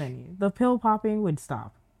just... So many. The pill popping would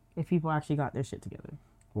stop if people actually got their shit together.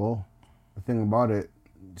 Well, the thing about it,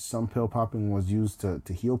 some pill popping was used to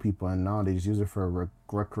heal people, and now they just use it for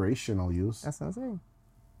recreational use. That's what I'm saying.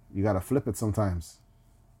 You gotta flip it sometimes.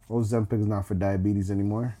 Ozempic is not for diabetes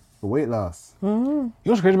anymore. For weight loss. Mm-hmm. You know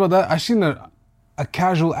what's crazy about that? I seen a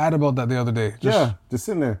casual ad about that the other day. Just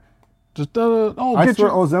sitting there. I swear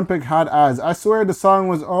Ozempic had ads. I swear the song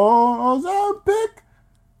was Ozempic.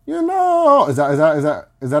 You know, is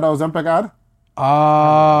that Ozempic ad?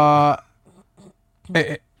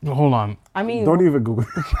 Hold on. I mean, don't even Google.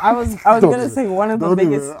 I was gonna say one of the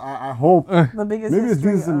biggest. I hope the biggest. Maybe it's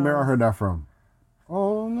Jesus and Mary I heard that from.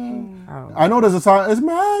 Oh no! I know there's a song. It's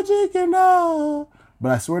magic, you know.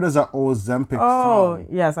 But I swear there's an Ozempic song. Oh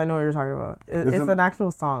yes, I know what you're talking about. It's an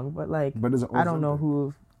actual song, but like, I don't know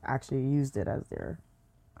who actually used it as their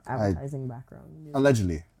advertising background.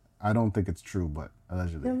 Allegedly, I don't think it's true, but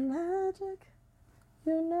allegedly. The magic,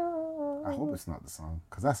 you know. I hope it's not the song,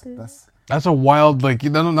 because that's a wild, like,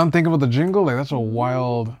 I'm thinking about the jingle, like that's a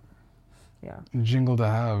wild jingle to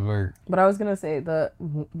have, like. But I was gonna say the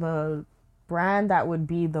brand that would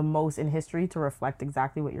be the most in history to reflect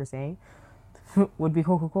exactly what you're saying would be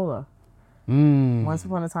Coca-Cola. Once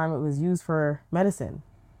upon a time, it was used for medicine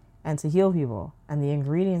and to heal people, and the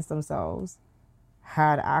ingredients themselves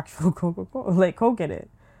had actual Coca-Cola, like Coke in it,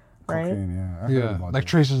 right? Cocaine, like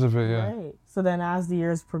traces of it, Right. So then, as the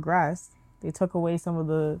years progressed, they took away some of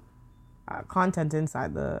the content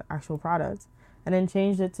inside the actual product, and then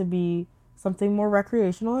changed it to be something more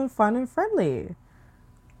recreational and fun and friendly.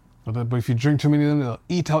 But if you drink too many of them, they'll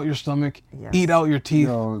eat out your stomach, eat out your teeth.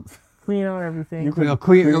 Clean out everything. You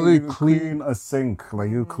clean a sink,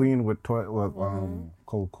 like you clean with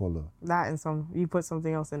Coca-Cola. That and you put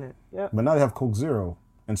something else in it. Yep. But now they have Coke Zero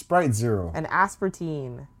and Sprite Zero. And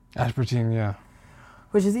aspartame. Aspartame, yeah.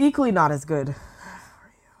 Which is equally not as good.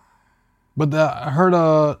 But I heard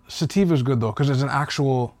sativa is good though, because it's an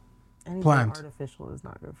actual Anything plant. artificial is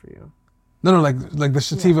not good for you. No, like the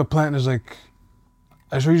sativa plant is like,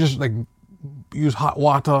 so you just like use hot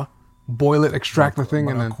water, boil it, extract the thing,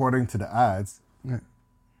 But and then. according to the ads,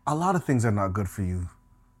 a lot of things are not good for you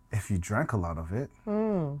if you drank a lot of it.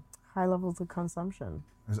 High levels of consumption.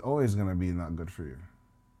 It's always gonna be not good for you.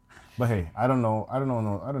 But hey, I don't know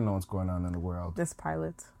what's going on in the world. This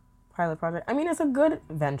pilot project. I mean, it's a good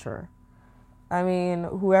venture. I mean,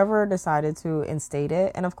 whoever decided to instate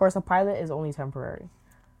it, and of course, a pilot is only temporary.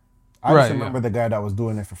 I just remember the guy that was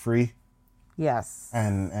doing it for free. Yes.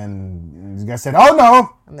 And the guy said, "Oh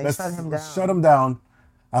no!" And they shut him down. Shut him down.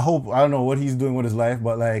 I don't know what he's doing with his life,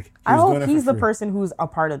 but like I hope he's the person who's a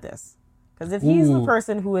part of this. Because if he's the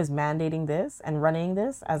person who is mandating this and running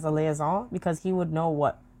this as a liaison, because he would know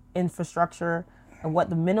what infrastructure and what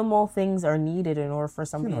the minimal things are needed in order for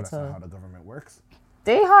somebody that's to. not how the government works.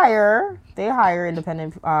 They hire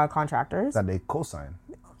independent contractors. That they co-sign.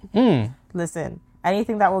 Listen,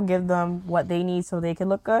 anything that will give them what they need so they can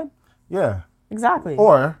look good. Yeah. Exactly.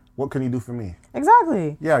 Or what can you do for me?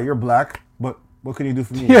 Exactly. Yeah, you're black, but what can you do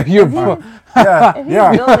for me? Yeah, you're.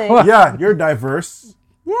 Yeah, you're diverse.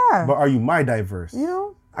 Yeah. But are you my diverse? You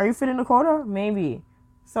know, are you fitting the quota? Maybe.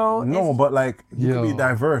 So no, but like you can be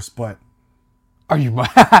diverse, but are you my?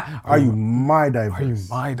 Are you my diverse? Are you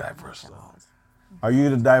my diverse? Are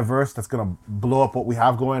you the diverse that's gonna blow up what we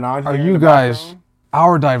have going on here? Are you guys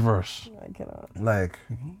our diverse? I cannot. Like,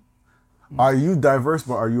 are you diverse,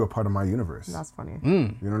 but are you a part of my universe? That's funny.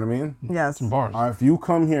 You know what I mean? Yes. Bars. If you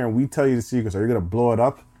come here and we tell you the secrets, are you gonna blow it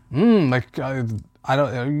up? Like I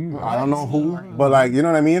don't know who, but like you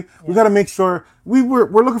know what I mean. We gotta make sure we're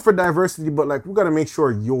looking for diversity, but like we gotta make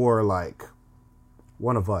sure you're like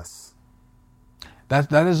one of us.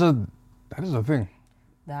 That is a thing.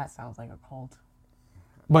 That sounds like a cult.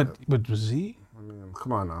 But Z? I mean,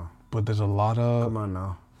 come on now. But there's a lot of. Come on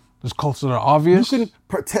now. There's cults that are obvious. You can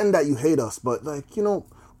pretend that you hate us, but like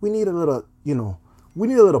we need a little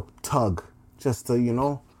tug, just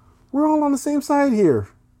to we're all on the same side here.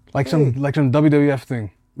 Like some WWF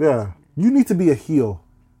thing. Yeah, you need to be a heel.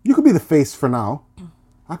 You could be the face for now.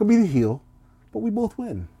 I could be the heel, but we both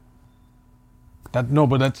win. But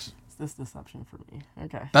that's. It's this deception for me.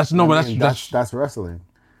 Okay. That's wrestling.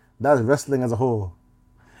 That's wrestling as a whole.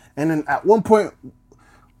 And then at one point,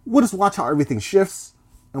 we'll just watch how everything shifts,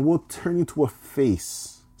 and we'll turn you to a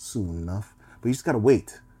face soon enough. But you just gotta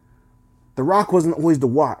wait. The Rock wasn't always the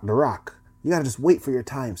Rock. You gotta just wait for your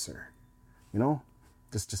time, sir.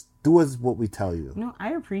 Just do as what we tell you. No,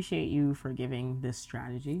 I appreciate you for giving this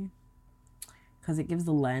strategy, because it gives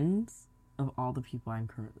the lens of all the people I'm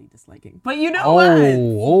currently disliking. But you know what?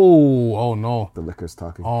 Oh no. The liquor's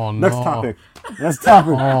talking. Oh no. Next topic. Next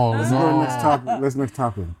topic. Oh Let's no. go to the next topic. Next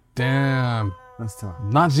topic. Damn. Let's talk.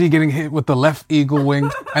 Not Z getting hit with the left eagle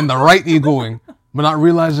wing and the right eagle wing, but not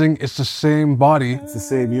realizing it's the same body. It's the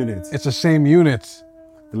same unit. It's the same unit.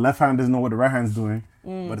 The left hand doesn't know what the right hand's doing,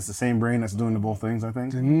 but it's the same brain that's doing the both things, I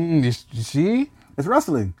think. You see? It's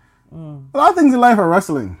wrestling. A lot of things in life are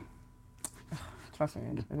wrestling. Trust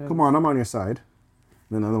me. Come on, I'm on your side.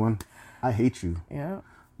 Another one. I hate you. Yeah.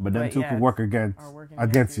 But them two can work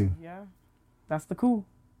against you. Yeah. That's the coup.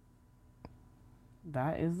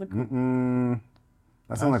 That is the coup.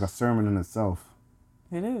 That sounds like a sermon in itself.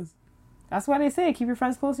 It is. That's why they say keep your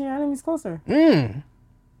friends close and your enemies closer.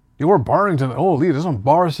 You were barring tonight. Holy, there's some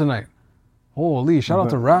bars tonight. Holy, shout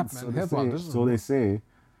out to rap, man. Hip hop. So they say.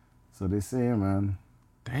 So they say, man.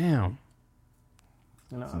 Damn.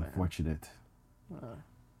 It's unfortunate.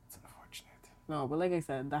 It's unfortunate. No, but like I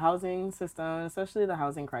said, the housing system, especially the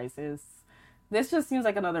housing crisis, this just seems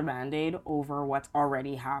like another Band-Aid over what's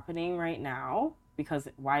already happening right now. Because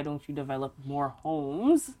why don't you develop more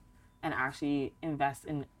homes and actually invest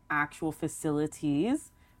in actual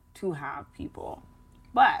facilities to have people?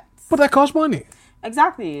 But that costs money.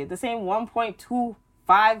 Exactly. The same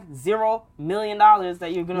 $1.250 million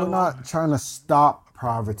that you're going to... We're not trying to stop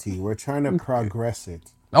poverty. We're trying to progress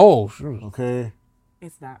it. Oh, sure. Okay?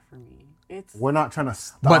 It's that for me. We're not trying to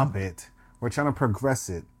stop it. We're trying to progress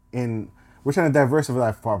it. We're trying to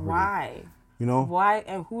diversify poverty. Why? Why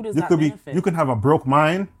and who does that benefit? You can have a broke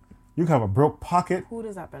mind. You can have a broke pocket. Who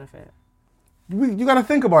does that benefit? You got to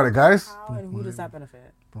think about it, guys. How and who does that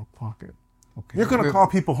benefit? Broke pocket. Okay. You're going to call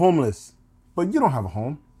people homeless, but you don't have a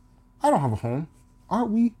home. I don't have a home.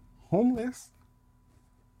 Aren't we homeless?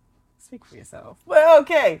 Speak for yourself. Well,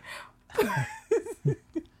 okay.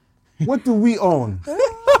 What do we own?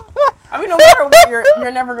 I mean, no matter what,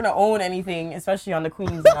 you're never gonna own anything, especially on the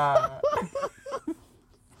Queen's.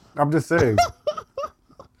 I'm just saying.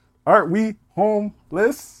 Aren't we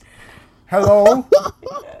homeless? Hello?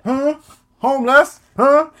 Huh? Homeless?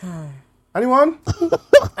 Huh? Anyone?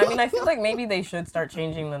 I mean, I feel like maybe they should start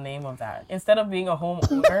changing the name of that. Instead of being a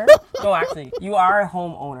homeowner, no, actually, you are a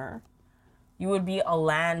homeowner. You would be a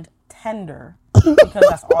land tender because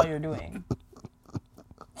that's all you're doing.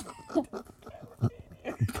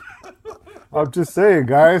 I'm just saying,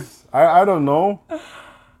 guys. I don't know.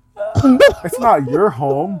 It's not your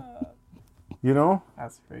home. You know?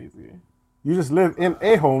 That's crazy. You just live in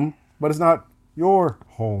a home, but it's not your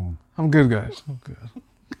home. I'm good, guys. I'm good.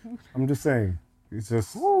 I'm just saying. It's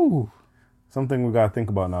just something we gotta think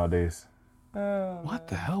about nowadays. What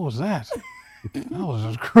the hell was that? That was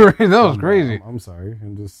just crazy. That was crazy. I'm sorry.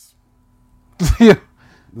 I'm just. Yeah.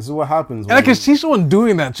 This is what happens. And I can see someone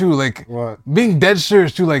doing that too, like what? Being dead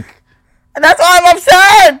serious too, like. And that's why I'm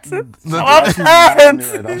upset. I'm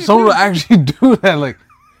upset. Someone will actually do that, like,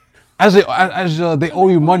 as they owe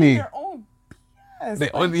you money. Yes,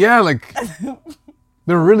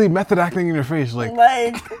 They're really method acting in your face, like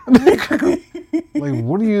what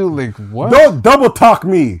do you like? What? Don't double talk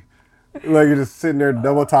me. Like you're just sitting there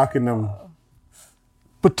double talking them.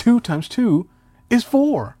 But 2 times 2 is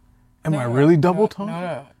 4. Am I really double talking?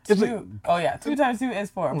 No. 2 times 2 is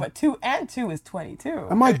 4, but 2 and 2 is 22.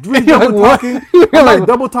 Am I really double talking? Am I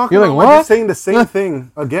double talking? You're like, what? You're saying the same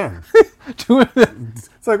thing again.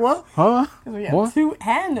 It's like, what? Huh? We have 2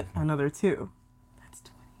 and another 2. That's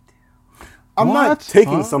 22. I'm not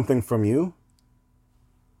taking something from you.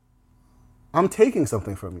 I'm taking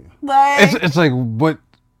something from you. Like, it's like, but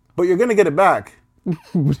you're gonna get it back.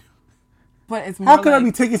 But it's more how can I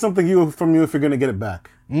be taking something from you if you're gonna get it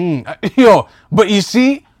back? But you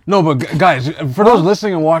see, no, but guys, for those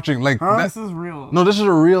listening and watching, like, this is real. No, this is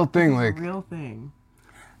a real thing. Like, a real thing.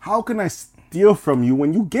 How can I steal from you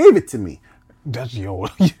when you gave it to me? That's yo.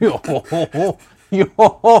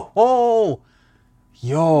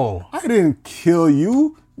 I didn't kill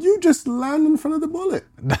you. You just landed in front of the bullet.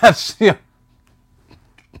 That's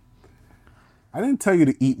I didn't tell you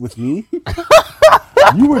to eat with me.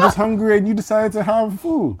 You were just hungry and you decided to have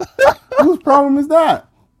food. Whose problem is that?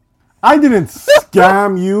 I didn't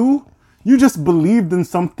scam you. You just believed in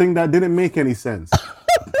something that didn't make any sense.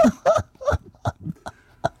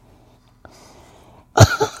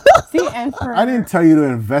 See, and I didn't tell you to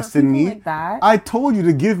invest in me. Like that, I told you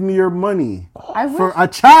to give me your money for a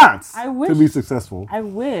chance to be successful. I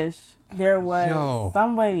wish there was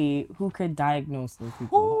somebody who could diagnose those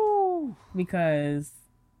people. Because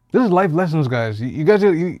this is life lessons, guys. You guys,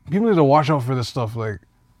 people need to watch out for this stuff. Like,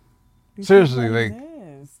 seriously, like.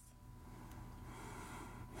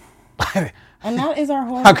 And that is our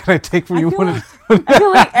whole. How can I take from you? I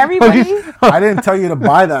feel like everybody. I didn't tell you to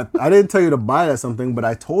buy that. I didn't tell you to buy that something, but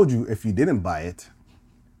I told you if you didn't buy it,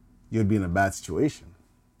 you'd be in a bad situation.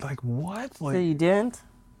 Like what? So you didn't?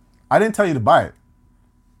 I didn't tell you to buy it,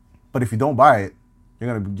 but if you don't buy it,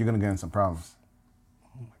 you're gonna get in some problems.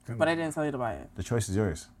 Oh my goodness. But I didn't tell you to buy it. The choice is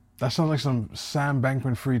yours. That sounds like some Sam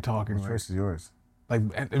Bankman-Fried talking. The choice is yours. Like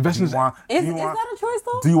investing. Is that a choice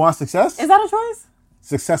though? Do you want success? Is that a choice?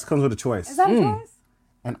 Success comes with a choice. Is that a choice?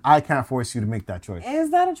 And I can't force you to make that choice. Is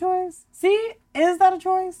that a choice? See? Is that a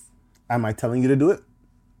choice? Am I telling you to do it?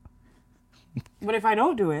 But if I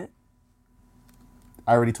don't do it?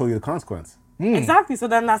 I already told you the consequence. Exactly. So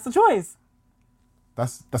then that's the choice.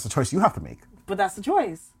 That's a choice you have to make. But that's the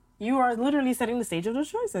choice. You are literally setting the stage of those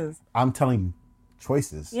choices. I'm telling you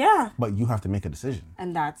choices. Yeah. But you have to make a decision.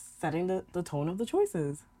 And that's setting the tone of the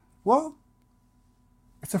choices. Well,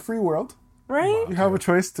 it's a free world. Right? You have a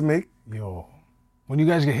choice to make. Yo. When you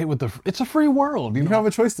guys get hit with it's a free world. You know? Have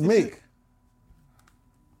a choice to make.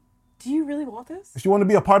 Do you really want this? If you want to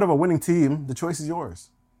be a part of a winning team, the choice is yours.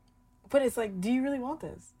 But it's like, do you really want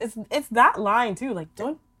this? It's that line too. Like,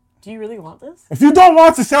 do you really want this? If you don't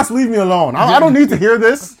want success, leave me alone. I don't need to hear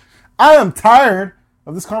this. I am tired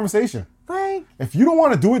of this conversation. Like, if you don't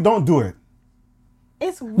want to do it, don't do it.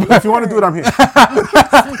 It's weird. If you want to do it, I'm here.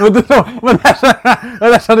 but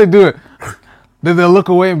that's how they do it. They'll look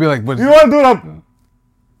away and be like, "But you want to do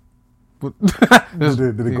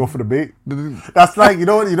it?" Did it go for the bait? That's like you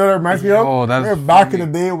know what that reminds me of. Oh, that's back in the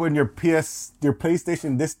day when your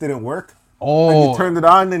PlayStation disc didn't work. Oh, and you turned it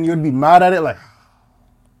on, and you'd be mad at it, like,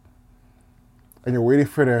 and you're waiting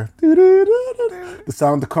for the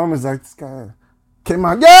sound to come. It's like this guy came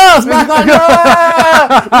out. Yes, back on.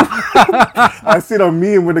 I seen a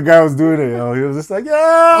meme when the guy was doing it. He was just like,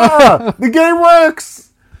 "Yeah, the game works."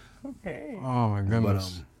 Okay. Oh my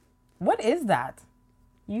goodness. What is that?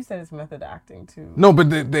 You said it's method acting too. No,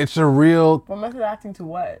 but it's a real. But method acting to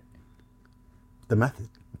what? The method.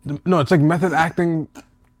 No, it's like method acting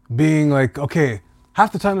being like, okay,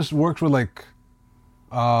 half the time this works with like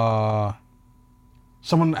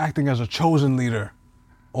someone acting as a chosen leader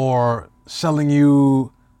or selling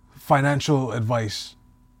you financial advice.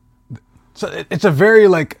 So it's a very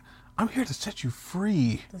like, I'm here to set you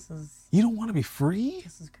free. You don't want to be free?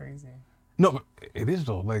 This is crazy. No, but it is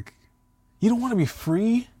though. Like, you don't want to be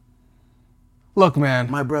free? Look, man.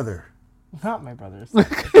 My brother. Not my brothers.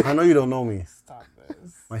 I know you don't know me. Stop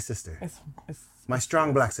this. My sister. It's My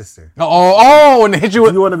strong black sister. And they hit you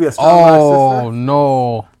with... You want to be a strong black sister? Oh,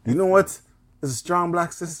 no. You know what is a strong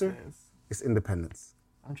black sister? It's independence.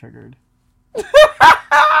 I'm triggered.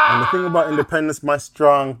 And the thing about independence, my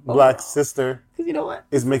strong black sister, Because you know what?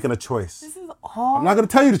 is making a choice. This is all... I'm not going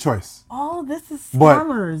to tell you the choice. All this is But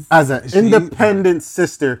scammers. as an independent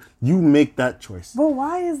sister, you make that choice. But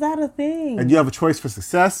why is that a thing? And you have a choice for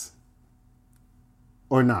success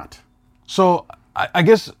or not. So, I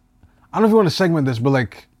guess... I don't know if you want to segment this, but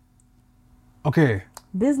like... Okay.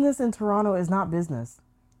 Business in Toronto is not business.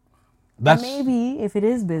 That's... Maybe, if it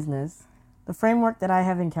is business, the framework that I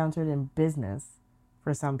have encountered in business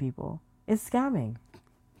for some people is scamming.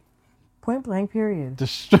 Point blank, period.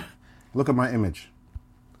 Look at my image.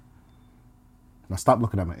 Now stop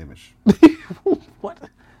looking at my image. What?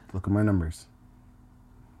 Look at my numbers.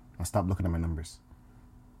 Now stop looking at my numbers.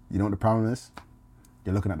 You know what the problem is?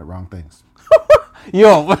 You're looking at the wrong things.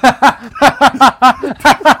 Yo.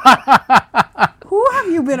 Who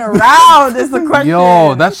have you been around is the question.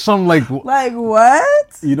 Yo, that's some like... Like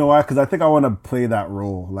what? You know why? Because I think I want to play that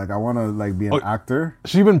role. Like I want to like be an actor.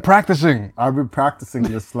 So you've been practicing. I've been practicing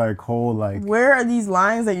this like whole like... Where are these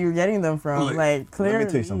lines that you're getting them from? Like clearly. Let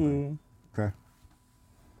me tell you something. Okay.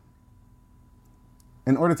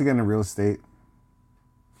 In order to get into real estate,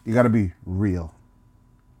 you got to be real.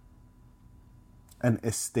 An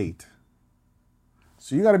estate.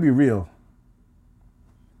 So you got to be real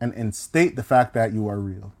and instate the fact that you are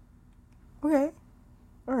real. Okay.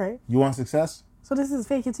 All right. You want success? So this is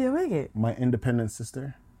fake it till you make it. My independent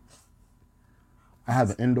sister. I have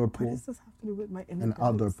an indoor What pool does this have to do with my and an independence?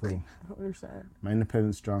 outdoor pool. I don't understand. My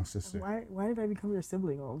independent strong sister. Why did I become your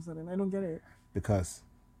sibling all of a sudden? I don't get it. Because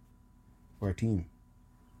we're a team.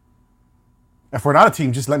 If we're not a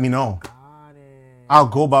team, just let me know. Got it. I'll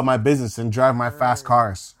go about my business and drive my fast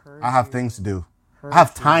cars. I have things to do. I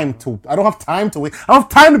have time to... I don't have time to wait. I don't have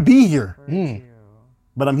time to be here.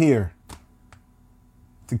 But I'm here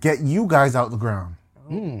to get you guys out the ground.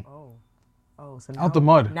 Oh, so now, Out the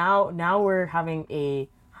mud. Now we're having a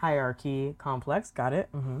hierarchy complex. Got it.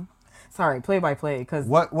 Mm-hmm. Sorry, play by play. Because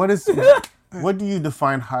What do you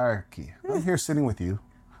define hierarchy? I'm here sitting with you.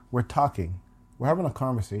 We're talking. We're having a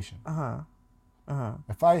conversation.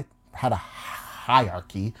 If I had a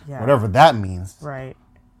hierarchy, whatever that means, right.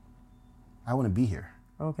 I wouldn't be here.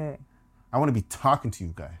 Okay. I want to be talking to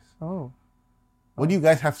you guys. Oh. What do you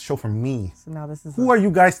guys have to show for me? So now this is Who are you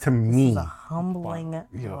guys to me? This is a humbling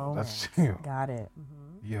moment. That's... Got it.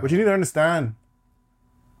 Yeah. But you need to understand.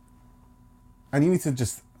 And you need to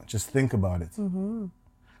just think about it.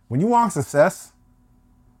 When you want success,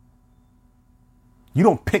 you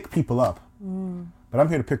don't pick people up. But I'm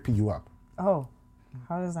here to pick you up. Oh,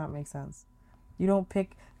 how does that make sense? You don't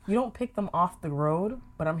pick them off the road,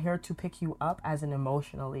 but I'm here to pick you up as an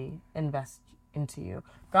emotionally invest into you.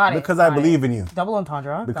 Got it. Because I believe in you. Double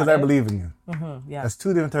entendre. Because I believe in you. Yeah. That's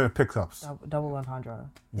two different types of pickups. Double entendre.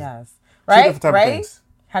 Yes. Two Right. different type of Right. things.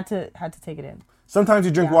 Had to take it in. Sometimes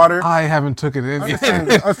you drink water. I haven't took it in.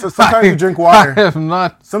 Sometimes you drink water. I have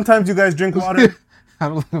not. Sometimes you guys drink water. I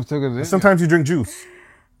don't think I've took it in. Sometimes you drink juice.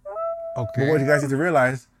 Okay. But what you guys need to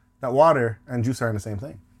realize, that water and juice are in the same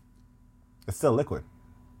thing. It's still liquid.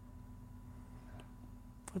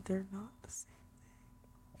 But they're not the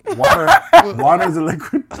same. Water is a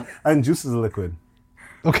liquid and juice is a liquid.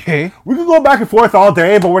 Okay. We could go back and forth all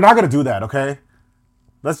day, but we're not going to do that, okay?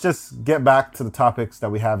 Let's just get back to the topics that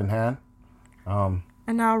we have in hand. And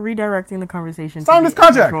now redirecting the conversation. Sign to this be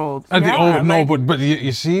contract. controlled. No, but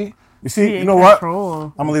you see? You see, be you in know what?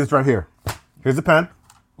 control. I'm going to leave this right here. Here's the pen.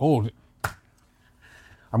 Oh,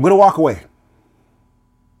 I'm going to walk away.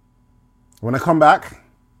 When I come back,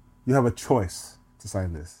 you have a choice to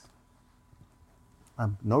sign this.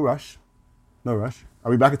 No rush. No rush.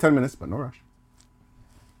 I'll be back in 10 minutes, but no rush.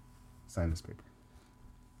 Sign this paper.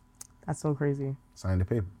 That's so crazy. Sign the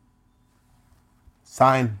paper.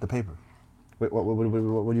 Sign the paper. Wait, what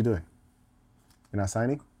are you doing? You're not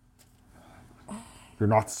signing? You're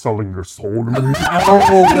not selling your soul to me.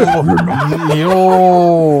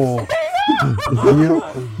 yo.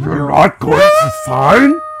 You're not going to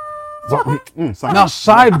sign? Sign. Now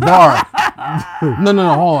sidebar.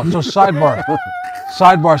 No, hold on. So sidebar.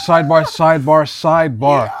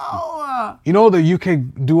 Sidebar. You know the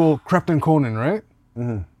UK duo Krept and Conan, right?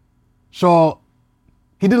 Mm-hmm. So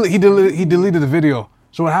he deleted the video.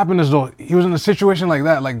 So what happened is though he was in a situation like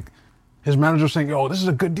that, like his manager was saying, "Yo, this is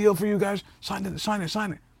a good deal for you guys. Sign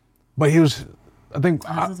it." But he was, I think,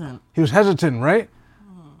 he was hesitant, right?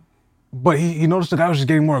 But he noticed the guy was just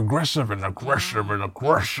getting more aggressive, and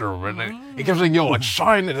he kept saying, "Yo, like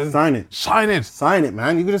sign it, sign it,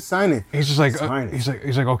 man. You can just sign it." He's just like, he's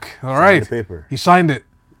like, okay, all right. The paper. He signed it,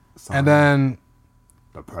 and then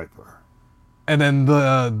the paper. And then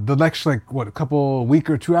the next a couple week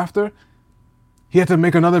or two after, he had to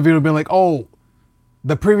make another video being like, "Oh,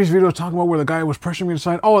 the previous video was talking about where the guy was pressuring me to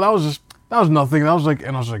sign. Oh, that was nothing. That was like,"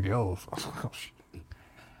 and I was like, "Yo,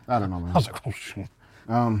 I don't know, man." I was like, "Oh shit."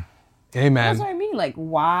 Hey, man. That's what I mean. Like,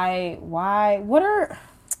 why? What are?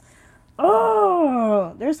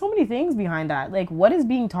 Oh, there's so many things behind that. Like, what is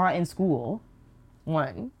being taught in school?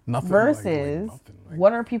 One nothing versus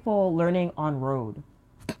what are people learning on road?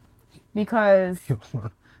 Because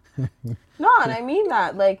no, and I mean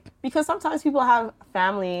that, like, because sometimes people have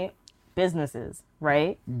family businesses,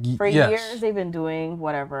 right? For years they've been doing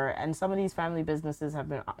whatever, and some of these family businesses have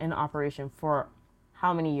been in operation for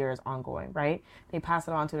how many years ongoing, right? They pass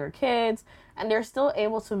it on to their kids, and they're still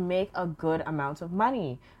able to make a good amount of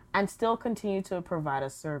money and still continue to provide a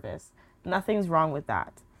service. Nothing's wrong with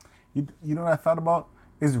that. You know what I thought about?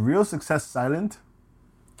 Is real success silent?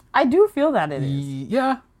 I do feel that it is.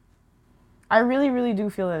 Yeah. I really, really do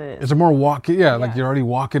feel that it is. It's a more walking, like you're already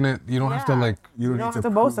walking it. You don't have to You don't have to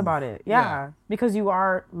boast about it. Yeah. Because you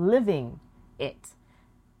are living it.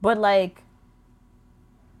 But like,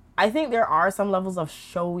 I think there are some levels of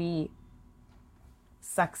showy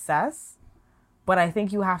success, but I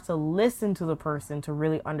think you have to listen to the person to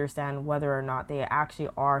really understand whether or not they actually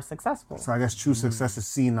are successful. So I guess true success is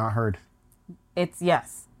seen, not heard. It's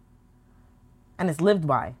yes. And it's lived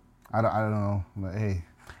by. I don't know, but hey.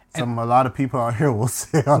 A lot of people out here will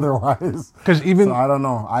say otherwise. Because even so I don't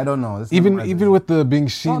know. This even with the being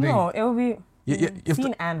seen, no, it will be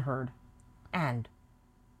seen to, and heard, and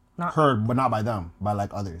not heard, but not by them, by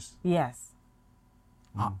like others. Yes.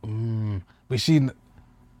 But see,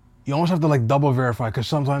 you almost have to like double verify because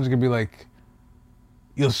sometimes it can be like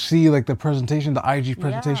you'll see like the presentation, the IG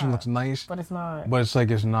presentation looks nice, but it's not. But it's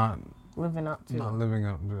like it's not living up to. Not living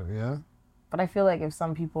up to it. Yeah. But I feel like if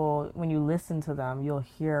some people, when you listen to them, you'll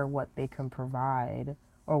hear what they can provide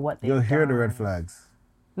or what they. You'll hear the red flags.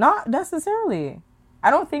 Not necessarily.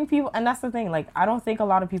 I don't think people, and that's the thing. Like, I don't think a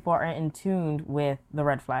lot of people are in tune with the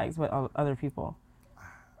red flags with other people.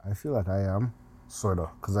 I feel like I am, sort of,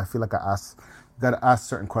 because I feel like gotta ask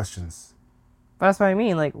certain questions. That's what I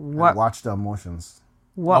mean. Like, what? And watch the emotions.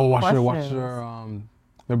 What? Watch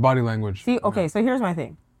their body language. See, okay, so here's my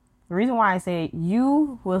thing. The reason why I say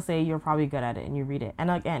you will say you're probably good at it and you read it. And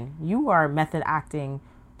again, you are method acting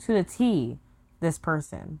to the T, this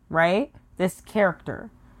person, right? This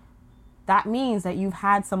character. That means that you've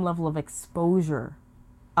had some level of exposure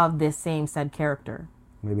of this same said character.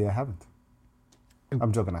 Maybe I haven't.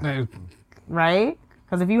 I'm joking. Right?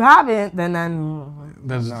 Because if you haven't, then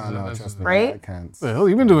that's trust me, right? I can't. What the hell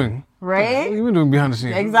you been doing? Right? What you been doing behind the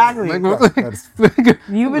scenes? Exactly.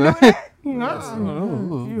 You've been doing it? You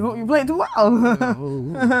played too well.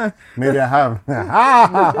 Maybe I have.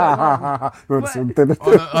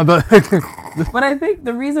 But I think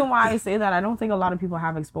the reason why I say that, I don't think a lot of people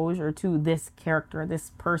have exposure to this character,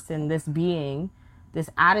 this person, this being, this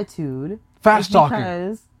attitude. Fast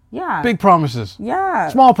talking. Yeah. Big promises. Yeah.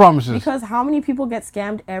 Small promises. Because how many people get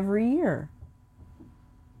scammed every year?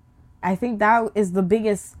 I think that is the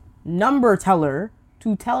biggest number teller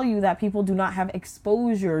to tell you that people do not have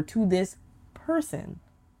exposure to this person,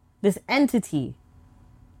 this entity.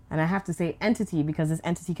 And I have to say entity because this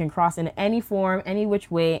entity can cross in any form, any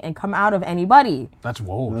which way, and come out of anybody. That's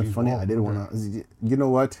funny. I didn't want to. You know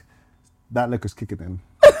what? That liquor's kicking in.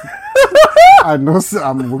 I know.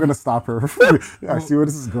 We're gonna stop her. I see where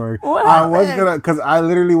this is going. I was gonna, because I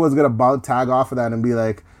literally was gonna about tag off of that and be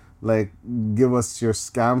like, give us your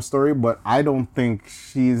scam story, but I don't think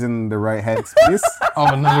she's in the right headspace.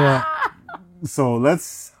 So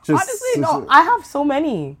let's just. Honestly, no. I have so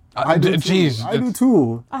many. I do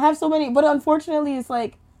too. I have so many, but unfortunately, it's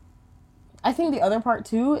like. I think the other part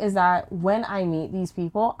too is that when I meet these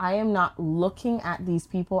people, I am not looking at these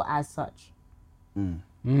people as such. Okay.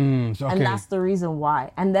 And that's the reason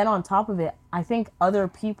why. And then on top of it, I think other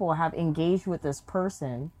people have engaged with this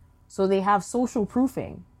person, so they have social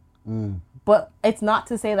proofing. But it's not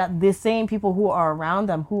to say that the same people who are around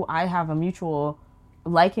them, who I have a mutual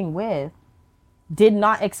liking with, did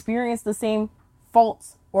not experience the same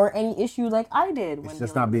faults or any issue like I did. It's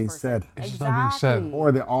just not being said. It's just not being said.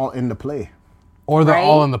 Or they're all in the play. Or they're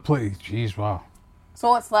all in the play. Jeez, wow.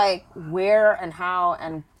 So it's like, where and how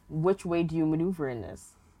and which way do you maneuver in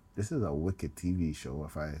this? This is a wicked TV show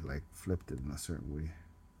if I like flipped it in a certain way.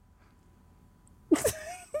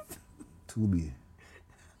 Tubi.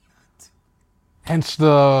 Hence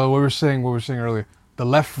what we were saying earlier. The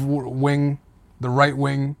left wing, the right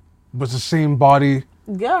wing, but it's the same body.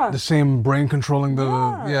 Yeah. The same brain controlling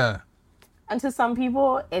the And to some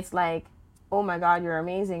people, it's like, oh my God, you're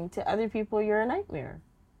amazing. To other people, you're a nightmare.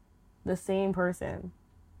 The same person.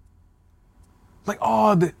 Like,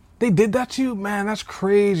 oh, they did that to you? Man, that's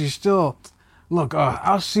crazy. Still, look,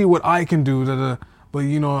 I'll see what I can do. But,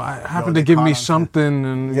 you know, I happen to give me something.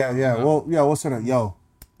 And Well, what's on it? Yo,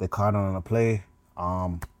 they caught on a play.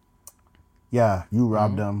 Yeah, you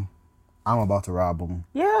robbed them. I'm about to rob them.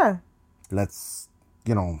 Yeah. Let's,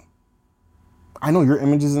 you know, I know your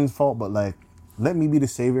image isn't fault, but like, let me be the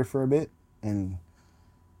savior for a bit and,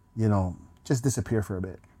 you know, just disappear for a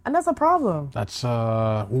bit. And that's a problem. That's, that's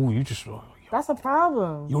a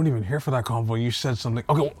problem. You weren't even here for that convo. You said something.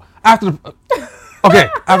 Okay, well, after the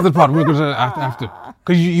pod. We're gonna after.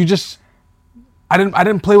 Because you just, I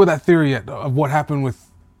didn't play with that theory yet of what happened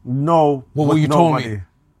with. No. What you told me.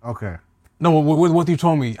 Okay. No, with what you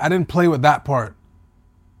told me. I didn't play with that part.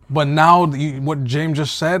 But now what James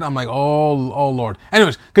just said, I'm like, oh Lord.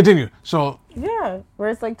 Anyways, continue. So. Yeah, where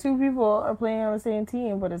it's like two people are playing on the same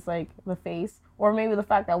team, but it's like the face, or maybe the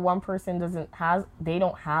fact that one person they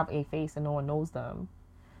don't have a face and no one knows them.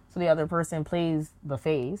 So the other person plays the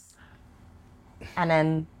face. And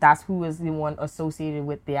then that's who is the one associated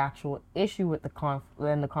with the actual issue with the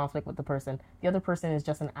conflict with the person. The other person is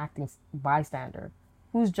just an acting bystander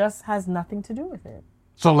who just has nothing to do with it.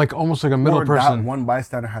 So like almost like a middle person. That one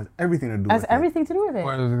bystander has everything to do with it. Has everything to do with it.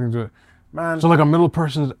 Or everything to do with it. Man. So like a middle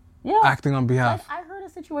person's acting on behalf. Like I heard a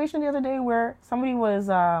situation the other day where somebody was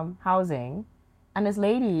housing, and this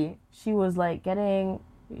lady, she was like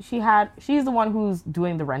she's the one who's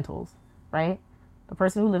doing the rentals, right? The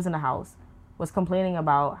person who lives in the house was complaining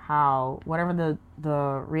about how whatever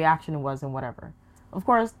the reaction was and whatever. Of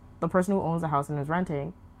course, the person who owns the house and is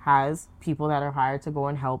renting has people that are hired to go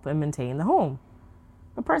and help and maintain the home.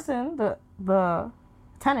 The person, the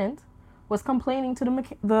tenant, was complaining to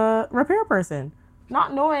the repair person,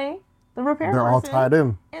 not knowing the repair They're person all tied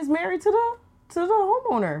in. Is married to the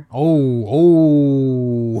homeowner.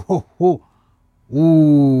 Ooh.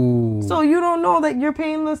 So you don't know that you're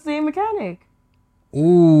paying the same mechanic.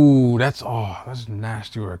 Ooh, that's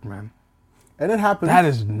nasty work, man. And it happens. That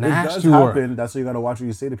is nasty work. Happen. That's why you gotta watch what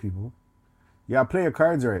you say to people. You gotta play your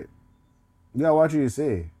cards right. You gotta watch what you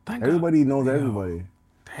say. Everybody knows everybody.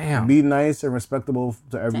 Damn. Be nice and respectable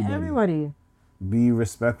to everybody. To everybody. Be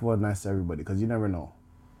respectful and nice to everybody, because you never know.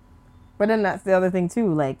 But then that's the other thing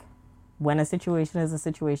too. Like, when a situation is a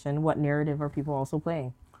situation, what narrative are people also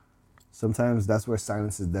playing? Sometimes that's where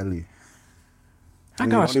silence is deadly. When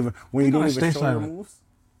you don't even show your moves.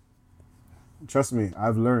 Trust me,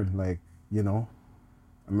 I've learned. Like, you know,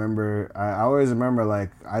 I always remember,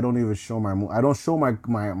 like, I don't even show my move. I don't show my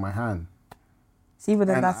hand. See, but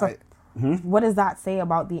then what does that say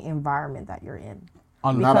about the environment that you're in?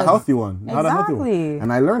 Not a healthy one. Not exactly. a healthy one.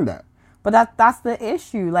 And I learned that. But that's the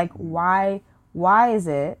issue. Like, why is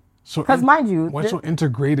it? Because mind you, why it's so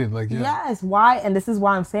integrated? Like, yes, why? And this is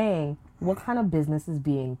why I'm saying, what kind of business is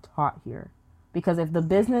being taught here? Because if the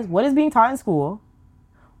business, what is being taught in school,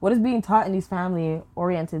 what is being taught in these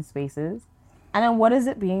family-oriented spaces, and then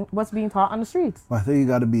what's being taught on the streets? Well, I think you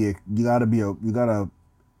gotta.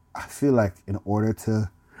 I feel like in order to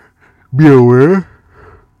be aware,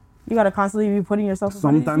 you gotta constantly be putting yourself.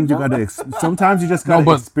 Sometimes you just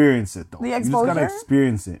gotta experience it, though. The exposure. You just gotta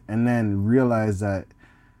experience it and then realize that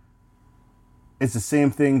it's the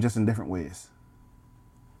same thing, just in different ways.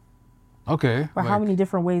 Okay. But how many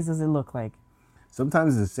different ways does it look like?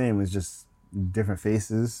 Sometimes it's the same. It's just different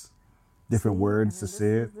faces, different words to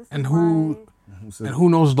say it. And who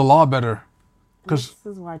knows the law better? This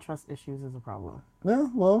is why trust issues is a problem. Yeah,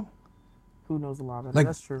 well. Who knows the law better?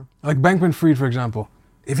 That's true. Like Bankman-Fried, for example.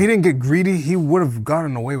 If he didn't get greedy, he would have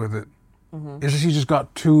gotten away with it. Mm-hmm. It's just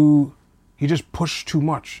he just pushed too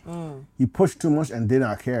much. Mm. He pushed too much and did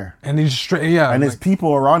not care. And he's straight, And his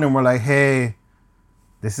people around him were like, hey,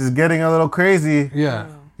 this is getting a little crazy. Yeah.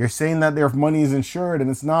 You're saying that their money is insured and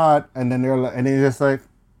it's not. And then they're just like,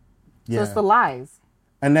 yeah. So it's the lies.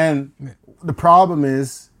 And then the problem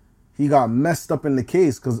is, he got messed up in the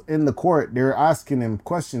case because in the court they're asking him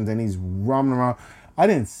questions and he's roaming around. I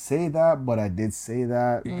didn't say that, but I did say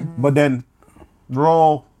that. But then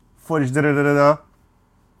roll footage,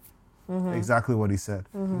 exactly what he said.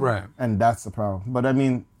 Right. And that's the problem. But I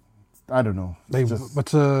mean, I don't know.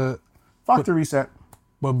 Factory reset.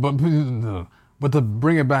 But to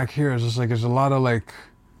bring it back here is just like there's a lot of like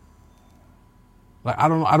I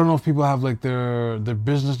don't know if people have like their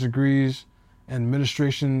business degrees and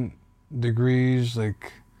administration degrees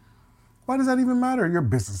like. Why does that even matter? Your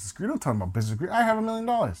business degree. Don't talk about business degree. I have $1 million.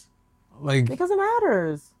 Like because it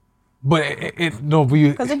matters. But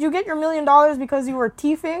because did you get your $1 million because you were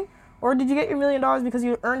thieving, or did you get your $1 million because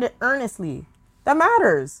you earned it earnestly? That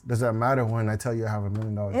matters. Does that matter when I tell you I have $1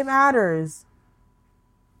 million? It matters.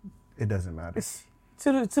 It doesn't matter.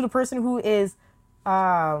 To the person who is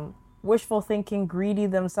wishful thinking, greedy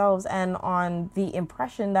themselves, and on the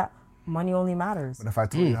impression that money only matters. But if I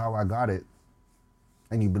tell you how I got it,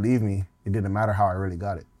 and you believe me, it didn't matter how I really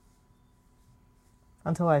got it.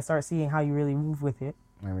 Until I start seeing how you really move with it.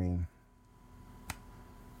 I mean...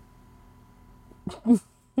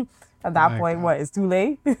 At that point, what? It's too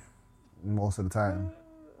late? Most of the time.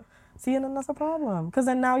 See, and then that's a problem. Because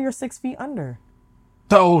then now you're 6 feet under.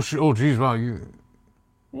 Oh, geez, wow.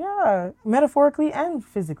 Yeah, metaphorically and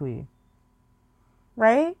physically.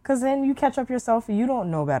 Right? Because then you catch up yourself and you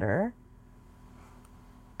don't know better.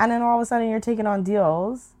 And then all of a sudden you're taking on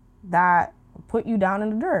deals that put you down in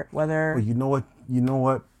the dirt. Whether... Well, you know what,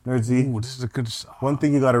 Nerdsy? This is a good... One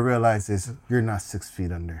thing you got to realize is you're not 6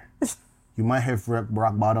 feet under. You might hit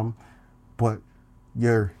rock bottom, but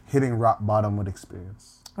you're hitting rock bottom with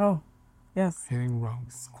experience. Oh, yes. Hitting rock.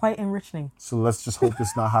 It's quite enriching. So let's just hope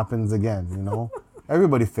this not happens again, you know?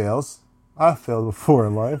 Everybody fails. I failed before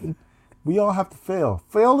in life. We all have to fail.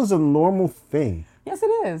 Fail is a normal thing. Yes, it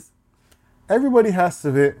is. Everybody has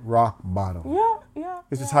to hit rock bottom. Yeah.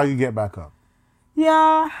 It's just how you get back up.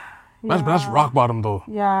 Yeah. That's rock bottom, though.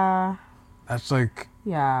 Yeah. That's like...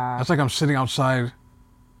 Yeah. That's like I'm sitting outside...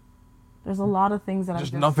 There's a lot of things that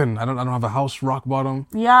just nothing. I don't have a house. Rock bottom.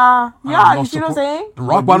 Yeah. You see what I'm saying? The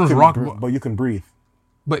rock bottom is rock. But you can breathe.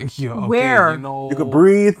 But yeah, okay, where you can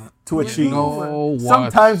breathe to achieve.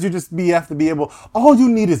 Sometimes you just have to be able. All you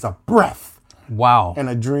need is a breath. Wow. And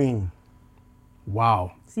a dream.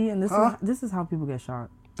 Wow. See, and this is how people get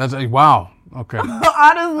shot. That's wow. Okay.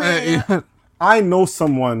 Honestly, I know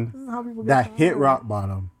someone that hit rock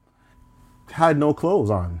bottom. Had no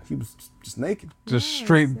clothes on. He was just naked. Just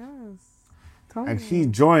straight. Yes. And he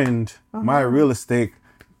joined my real estate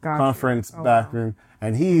conference backroom,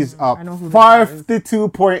 and he's up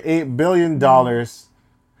 $52.8 billion.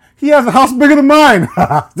 He has a house bigger than mine.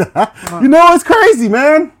 You know, it's crazy,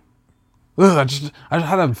 man. Ugh, I just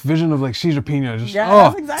had a vision of like Caesar Pena.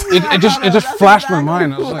 That's exactly it just flashed my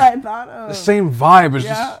mind. I was like, the same vibe. It's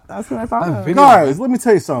just that's what I thought of. Guys, let me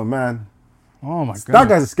tell you something, man. Oh my god, that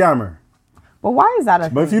guy's a scammer. But why is that a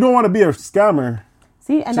thing? But if you don't want to be a scammer,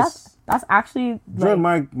 see, and that's actually join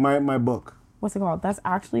my book. What's it called? That's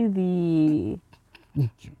actually the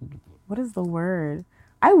what is the word?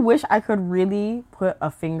 I wish I could really put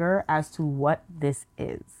a finger as to what this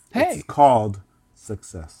is. Hey, it's called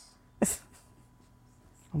success.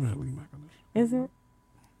 I'm gonna lean back on this. Is it?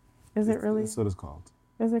 Is it really? That's what it's called.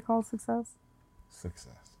 Is it called success?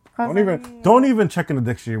 Success. Don't even check in the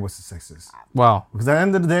dictionary what success is. Wow. Because at the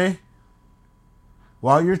end of the day,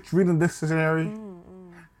 while you're reading the dictionary,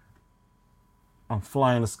 I'm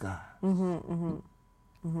flying in the sky.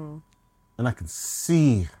 And I can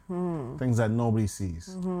see things that nobody sees.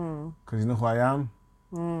 Because you know who I am?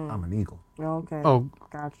 I'm an eagle. Okay. Oh,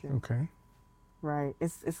 gotcha. Okay. Right.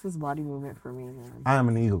 It's this body movement for me, man. I am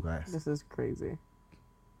an eagle, guys. This is crazy.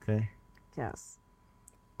 Okay? Yes.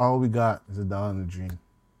 All we got is a dollar and a dream.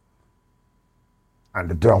 And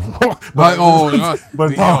the devil.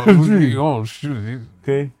 Oh, shoot.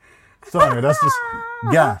 Okay? Sorry, that's just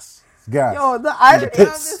gas. It's gas. Yo, the irony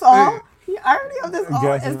of this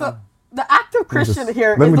all, is the active Christian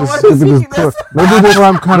here is the one who's seeking this. Maybe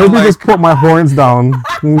just put my horns down.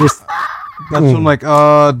 That's what I'm like,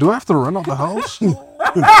 do I have to run out the house? I'm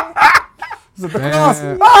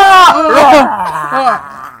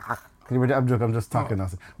just talking now.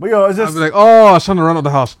 But yo, it's just... I'll be like, I was trying to run out the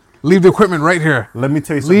house. Leave the equipment right here. Let me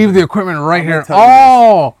tell you something. Leave the equipment right here.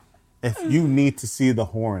 If you need to see the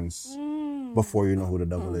horns before you know who the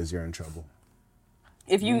devil is, you're in trouble.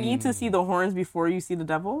 If you need to see the horns before you see the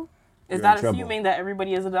devil? Is that assuming that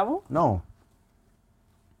everybody is a devil? No.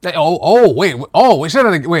 Wait. Say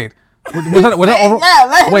that again. Wait. Was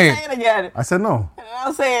that Wait. Say it again. I said no. And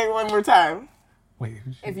I'll say it one more time. Wait.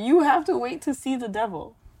 If you have to wait to see the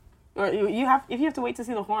devil, or if you have to wait to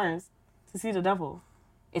see the horns, to see the devil.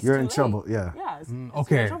 It's You're too in late. trouble. Yeah. Yeah, it's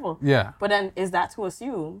Okay. in trouble. Yeah. But then is that to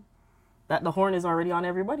assume that the horn is already on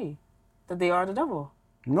everybody? That they are the devil?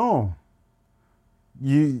 No.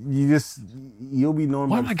 You'll be known.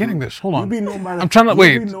 Why by am the I getting fruit. this? Hold on. You'll be known by the, I'm trying to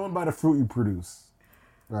wait. You'll be known by the fruit you produce,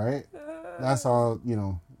 right? That's all.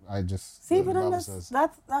 I just See, the but then Bible that's says.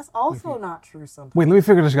 that's also not true. Sometimes. Wait, let me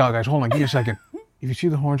figure this out, guys. Hold on, give me a second. If you see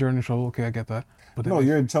the horns, you're in trouble. Okay, I get that. But then No,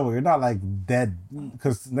 you're in trouble. You're not like dead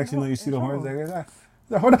because next thing you know, you see the horns.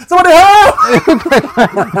 Hold on, somebody help!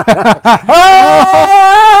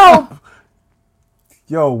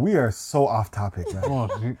 Yo, we are so off topic,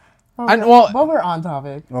 man. But we're on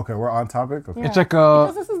topic. Okay, we're on topic. Okay. It's like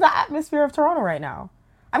because this is the atmosphere of Toronto right now.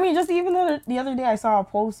 I mean, just even the other day, I saw a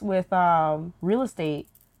post with real estate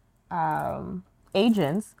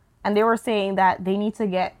agents, and they were saying that they need to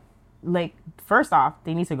get, like, first off,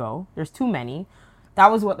 they need to go. There's too many.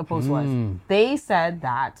 That was what the post was. They said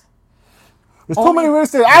that. There's too many real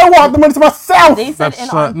estate. I want the money to myself. They said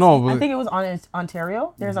I I think it was on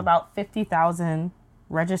Ontario. There's about 50,000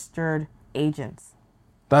 registered agents.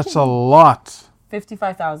 That's a lot.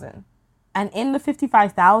 55,000. And in the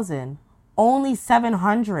 55,000, only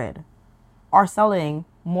 700 are selling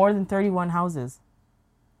more than 31 houses.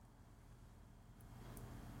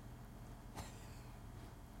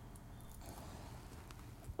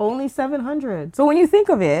 Only 700. So when you think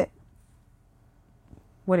of it,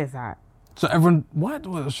 what is that? So everyone, what?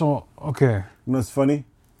 So okay. You know what's funny?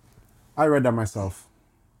 I read that myself.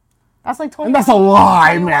 That's like 20. And that's a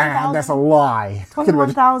lie, man. That's a lie.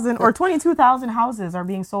 21,000 or 22,000 houses are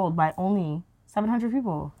being sold by only 700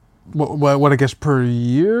 people. What I guess per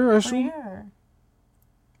year, I Per assume? year.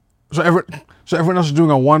 So everyone else is doing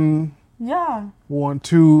a one,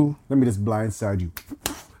 two. Let me just blindside you.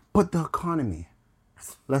 But the economy.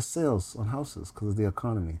 Less sales on houses because of the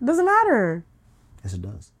economy. Doesn't matter. Yes, it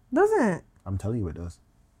does. Doesn't. I'm telling you it does.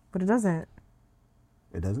 But it doesn't.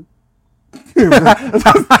 It doesn't? I'm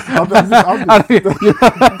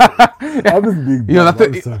just being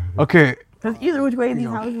dumb. Okay. Because either which way these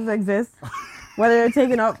houses exist, whether they're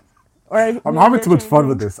taken up or I'm having too much fun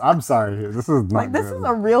with this. I'm sorry. This is not like this good. is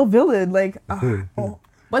a real villain. Like,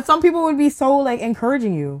 but some people would be so like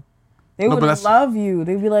encouraging you. They would love you.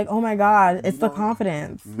 They'd be like, "Oh my God, it's the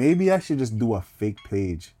confidence." Maybe I should just do a fake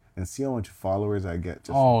page and see how much followers I get.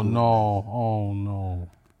 Oh no.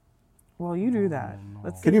 Well, you do that.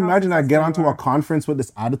 Let's Can you imagine I get onto a conference with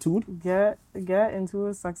this attitude? Get into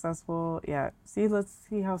a successful. Yeah. Let's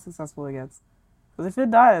see how successful it gets. Because if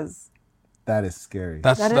it does, that is scary.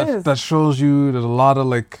 That shows you there's a lot of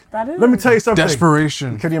like. That is. Let me tell you something.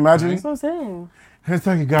 Desperation. Can you imagine? That's what I'm saying. Hey,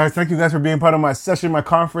 thank you guys. Thank you guys for being part of my session, my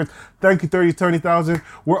conference. Thank you, 20,000.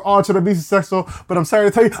 We're all trying to be successful, but I'm sorry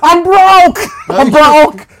to tell you, I'm broke. I'm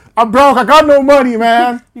broke. I got no money,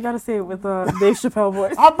 man. You gotta say it with a Dave Chappelle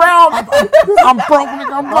voice. I'm broke. I'm broke.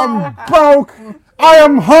 I'm broke. I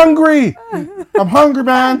am hungry. I'm hungry,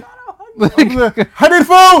 man. I need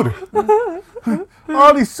food.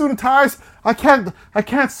 All these suit and ties. I can't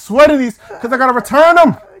sweat in these because I gotta return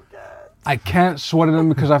them. I can't sweat in them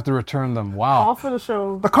because I have to return them. Wow. All for the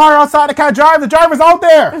show. The car outside, I can't drive. The driver's out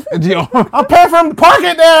there. I'm paying for him to park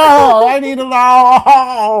it there. I need a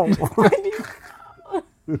loan.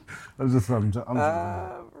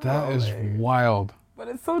 That is wild. But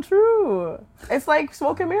it's so true. It's like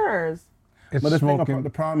smoke and mirrors. It's But smoking. the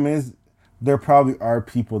problem is, there probably are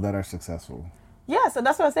people that are successful. Yeah, so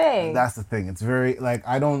that's what I'm saying. That's the thing. It's very, like,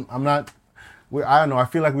 I don't know. I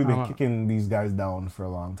feel like we've been kicking these guys down for a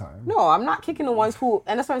long time. No, I'm not kicking the ones who,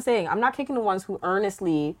 and that's what I'm saying. I'm not kicking the ones who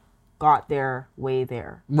earnestly got their way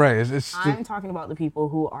there. Right. I'm talking about the people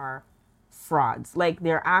who are frauds. Like,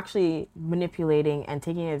 they're actually manipulating and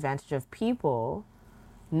taking advantage of people,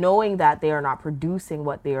 knowing that they are not producing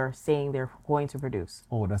what they are saying they're going to produce.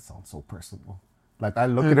 Oh, that sounds so personal. Like, I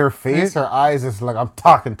look at her face, her eyes, it's like I'm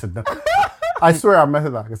talking to them. I swear I'm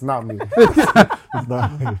messing up. It's not me. It's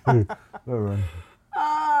not me. All right.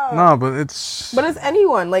 No, but it's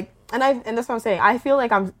anyone. Like, and that's what I'm saying. I feel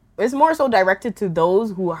like it's more so directed to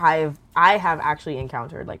those who I have actually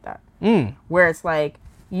encountered like that. Where it's like,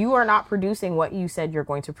 you are not producing what you said you're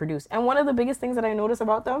going to produce. And one of the biggest things that I notice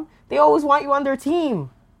about them, they always want you on their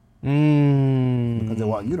team. Because they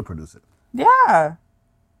want you to produce it. Yeah.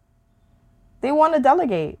 They want to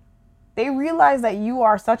delegate. They realize that you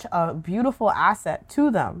are such a beautiful asset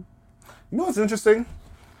to them. You know what's interesting?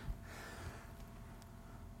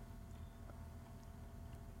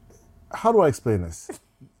 How do I explain this?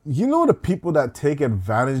 You know the people that take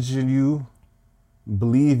advantage of you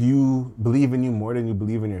believe in you more than you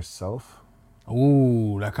believe in yourself?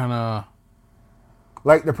 Ooh, that kind of...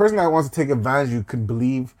 Like, the person that wants to take advantage of you could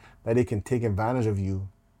believe that they can take advantage of you.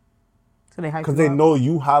 So they hype because you they up. know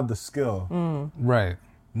you have the skill Right.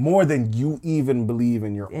 more than you even believe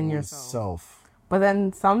in In yourself. yourself. But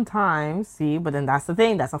then sometimes, but then that's the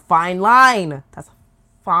thing. That's a fine line. That's a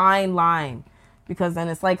fine line. Because then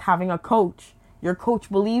it's like having a coach. Your coach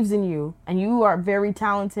believes in you and you are very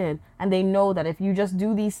talented. And they know that if you just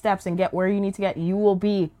do these steps and get where you need to get, you will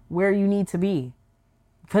be where you need to be.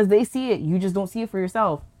 Because they see it. You just don't see it for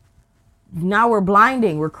yourself. Now we're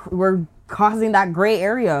blinding. We're causing that gray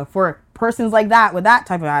area for persons like that with that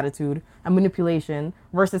type of attitude and manipulation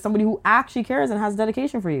versus somebody who actually cares and has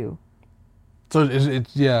dedication for you. So it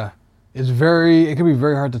can be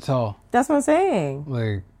very hard to tell. That's what I'm saying.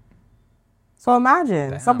 Like, so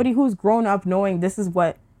imagine damn. somebody who's grown up knowing this is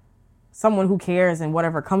what someone who cares and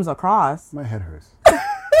whatever comes across. My head hurts.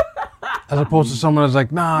 as opposed to someone that's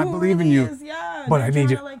like, nah, I Who believe in really you, is, yeah. but They're I need trying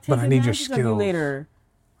you, to, like, but take I need your advantage of you skills. later.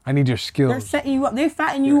 I need your skills. They're setting you up. They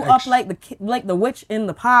fatten you up like the witch in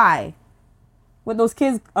the pie. With those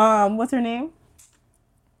kids, what's her name?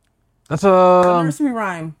 That's The nursery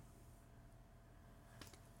rhyme.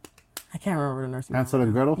 I can't remember the nursery Hansel rhyme.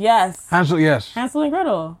 and Gretel? Yes. Hansel. Yes. Hansel and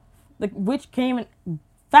Gretel. The witch came and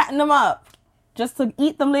fattened them up just to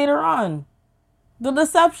eat them later on. The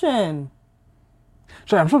deception.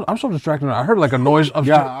 Sorry, I'm so distracted. I heard like a noise of.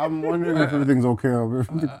 Yeah, I'm wondering if everything's okay.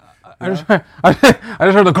 I just heard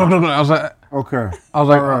the. I was like. Okay. I was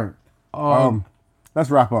like, all right. Let's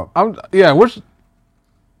wrap up.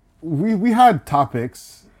 We had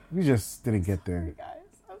topics. We just didn't get there. Guys,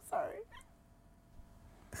 I'm sorry.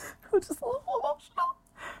 I'm just a little emotional.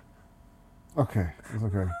 Okay, it's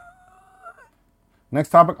okay. Next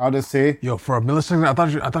topic, I'll just say. Yo, for a millisecond, I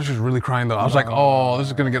thought she was really crying though. I was like, oh, this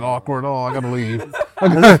is gonna get awkward. Oh, I gotta leave. I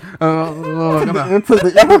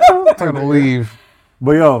gotta leave.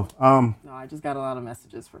 But yo, No, I just got a lot of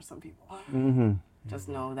messages for some people. Mm-hmm. Just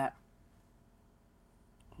know that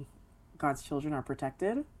God's children are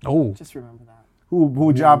protected. Oh, Just remember that.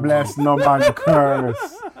 who job bless, no man curse.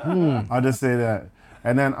 I'll just say that.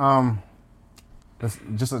 And then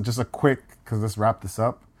just a quick, because let's wrap this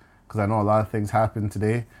up, because I know a lot of things happened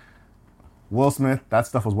today. Will Smith, that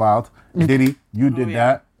stuff was wild. Diddy, you did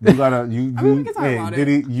that. You gotta we can talk about it.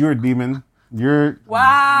 Diddy, you're a demon. You're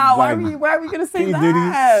Wow, like, why are we gonna say hey, that?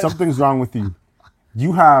 Diddy, something's wrong with you.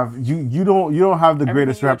 You don't have the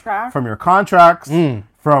greatest you rep attract? from your contracts,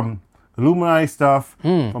 from Illuminati stuff,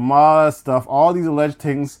 from all that stuff, all these alleged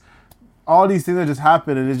things, all these things that just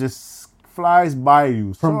happen and it just flies by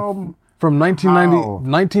you. from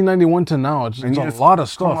 1991 to now, it's a lot of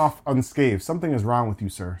stuff. Come off unscathed. Something is wrong with you,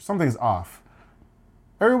 sir. Something's off.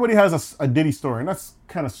 Everybody has a Diddy story, and that's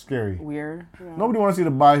kind of scary. Weird. Yeah. Nobody wants you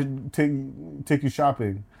to take you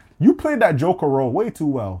shopping. You played that Joker role way too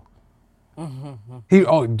well. He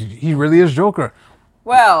really is Joker.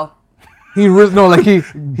 Well, He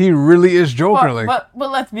really is Joker. but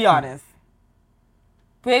let's be honest.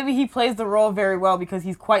 Maybe he plays the role very well because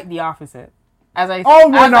he's quite the opposite.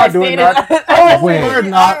 We're not doing that. Wait.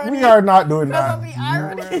 We are not doing That's that. the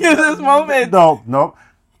irony in this moment. No.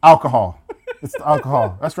 Alcohol. It's the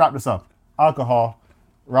alcohol. Let's wrap this up. Alcohol.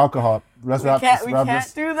 Let's wrap this. We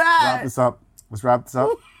can't do that. Wrap this up. Let's wrap this up.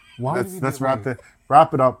 Let's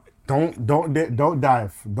wrap it up. Don't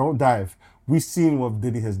dive. We've seen what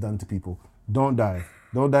Diddy has done to people. Don't dive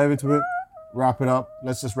into it. Wrap it up.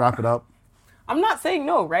 Let's just wrap it up. I'm not saying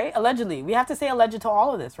no, right? Allegedly. We have to say alleged to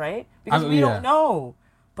all of this, right? Because we don't know.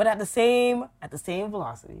 But at the same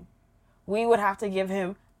velocity, we would have to give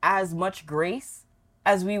him as much grace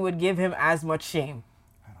as we would give him as much shame.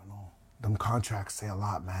 I don't know. Them contracts say a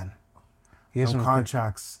lot, man. Them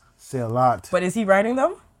contracts say a lot. But is he writing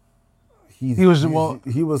them? He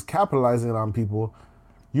was capitalizing on people.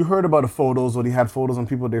 You heard about the photos when he had photos on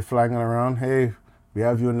people they're flagging around. Hey, we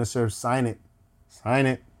have you in the search. Sign it.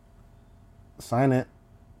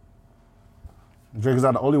 Drake is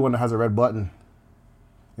not the only one that has a red button.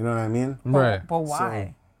 You know what I mean? Right. But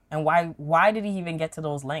why? And why did he even get to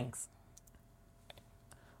those lengths?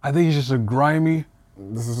 I think he's just a grimy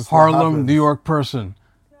Harlem, New York person.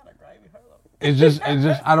 Not a grimy Harlem. It's just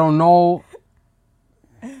I don't know.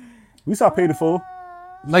 We saw Pay the Fool.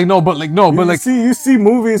 You see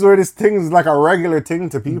movies where this thing is like a regular thing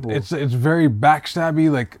to people. It's very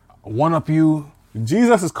backstabby, like one up you.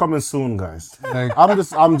 Jesus is coming soon, guys. Like,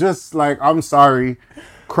 I'm sorry.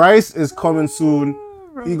 Christ is coming soon.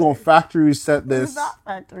 He's gonna factory reset this. He's not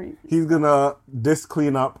factory. He's gonna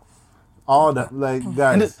clean up all that. Like,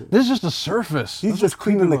 guys, this is just the surface. He's just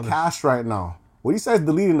cleaning the cache right now. When he says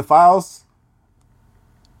deleting the files,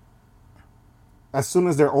 as soon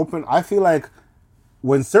as they're open, I feel like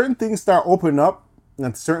when certain things start opening up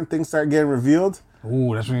and certain things start getting revealed,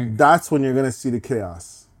 Ooh, that's when you're gonna see the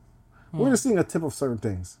chaos. We're just seeing a tip of certain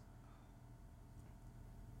things.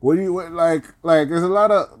 What do you like? There's a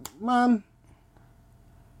lot of man.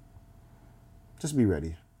 Just be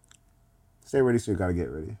ready. Stay ready, so you gotta get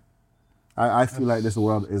ready. I feel like this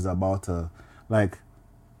world is about to, like,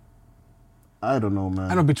 I don't know, man.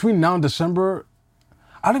 I know between now and December,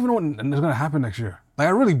 I don't even know what is gonna happen next year. Like,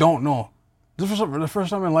 I really don't know. This was the first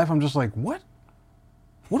time in life I'm just like, what?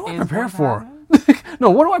 What do I prepare for? No,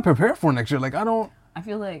 what do I prepare for next year? Like, I don't. I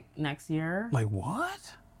feel like next year. Like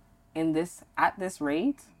what? At this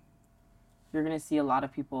rate, you're gonna see a lot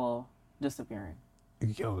of people disappearing.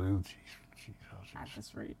 Yo, Jesus. At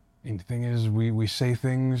this rate. And the thing is, we say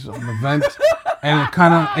things on the event, and it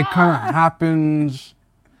kind of happens.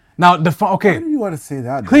 Now, okay. Why do you want to say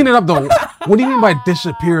that? Clean it up though. What do you mean by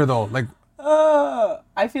disappear though? Like,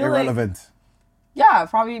 I feel irrelevant. Yeah,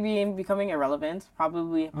 probably becoming irrelevant,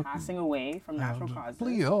 probably passing away from natural causes.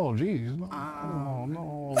 Please, oh, jeez.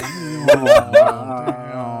 No.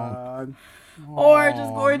 Or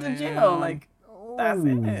just going to jail. Like, that's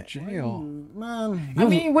it. Jail. Man. I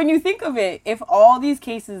mean, when you think of it, if all these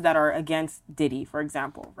cases that are against Diddy, for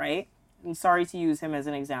example, right? I'm sorry to use him as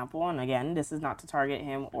an example. And again, this is not to target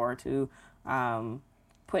him or to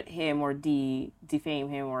put him or defame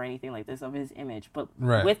him or anything like this of his image. But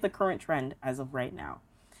with the current trend as of right now,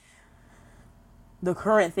 the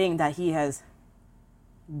current thing that he has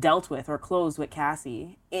dealt with or closed with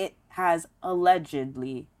Cassie, it has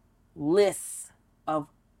allegedly lists of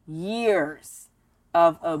years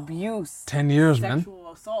of abuse, 10 years,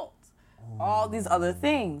 sexual assault, all these other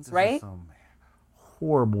things, right?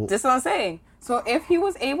 Horrible. This is what I'm saying. So if he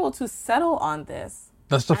was able to settle on this,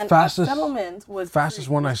 that's the fastest settlement was fastest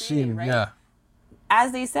one I've seen. Right? Yeah.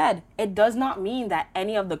 As they said, it does not mean that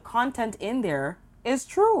any of the content in there is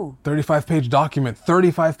true. 35-page document,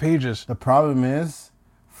 35 pages. The problem is,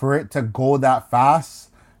 for it to go that fast,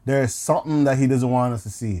 there's something that he doesn't want us to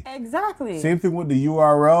see. Exactly. Same thing with the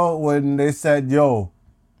URL when they said, yo,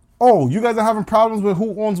 oh, you guys are having problems with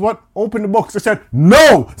who owns what? Open the books. They said,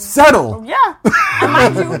 no, settle. Yeah.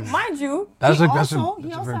 And mind you, he also has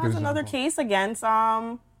another example. case against,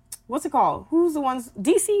 what's it called? Who's the ones?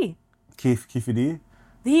 DC. Keefe D?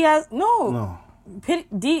 He has, no.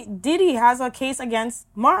 Diddy has a case against,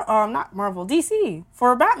 not Marvel, DC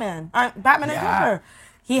for Batman. Batman and Joker.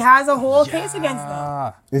 He has a whole case against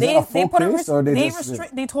them. Is it a full case or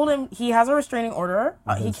they told him he has a restraining order.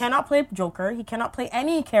 He cannot play Joker. He cannot play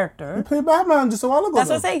any character. He played Batman just a while ago. That's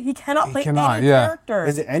what I'm saying. He cannot play any character.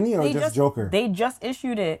 Is it any or just Joker? They just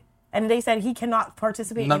issued it. And they said he cannot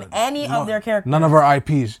participate in any of their characters. None of our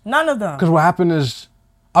IPs. None of them. Because what happened is,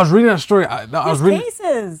 I was reading a story. I was reading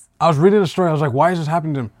a story. I was like, why is this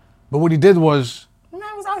happening to him? But what he did was... The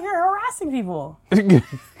man was out here harassing people.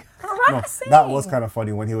 No, that was kind of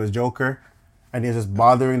funny when he was Joker and he was just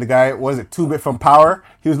bothering the guy. Was it 2-Bit from Power?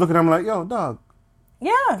 He was looking at him like, yo, dog.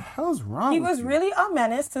 Yeah. What the hell's wrong He with was you? really a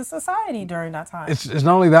menace to society during that time. It's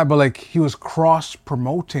not only that, but like he was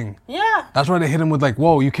cross-promoting. Yeah. That's why they hit him with like,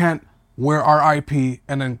 whoa, you can't wear our IP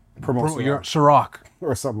and then promote your Ciroc.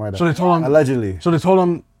 Or something like that. So they told him... Allegedly. So they told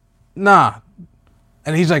him, nah.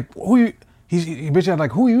 And he's like, who you... He basically had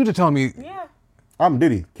like, who are you to tell me? Yeah. I'm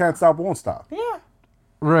Diddy. Can't stop, won't stop. Yeah.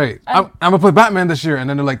 Right. I'm going to play Batman this year. And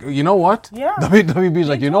then they're like, you know what? Yeah. WWB's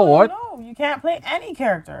like, you know what? No, you can't play any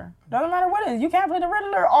character. Doesn't matter what it is. You can't play the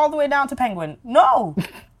Riddler all the way down to Penguin. No.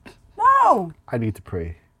 No. I need to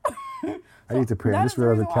pray. I need to pray. I just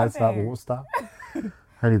realized I can't stop, won't stop.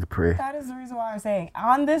 I need to pray. That is the reason why I'm saying,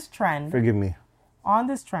 on this trend... Forgive me. On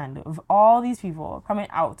this trend of all these people coming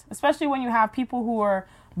out, especially when you have people who are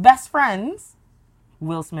best friends,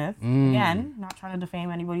 Will Smith, again, not trying to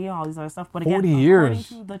defame anybody and all these other stuff, but again, 40 years.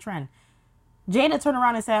 according to the trend. Jada turned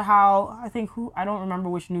around and said how, I don't remember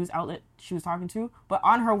which news outlet she was talking to, but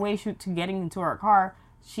on her way to getting into her car,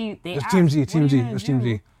 they it's asked,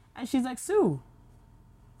 TMZ. And she's like, sue.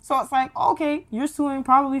 So it's like, okay, you're suing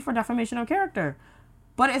probably for defamation of character.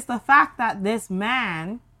 But it's the fact that this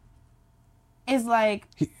man is like...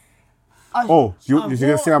 you're going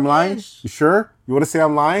to say I'm lying? You sure? You want to say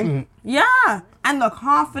I'm lying? Mm-hmm. Yeah. And the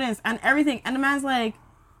confidence and everything. And the man's like,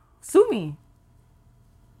 sue me.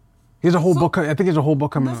 He has a whole book. I think he has a whole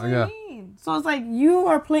book coming out. Yeah. I mean. So it's like, you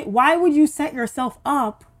are playing... Why would you set yourself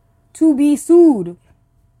up to be sued?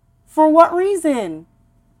 For what reason?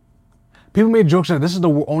 People made jokes that this is the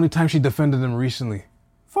only time she defended him recently.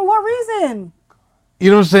 For what reason? You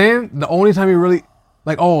know what I'm saying? The only time he really...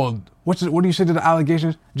 Like, oh, what do you say to the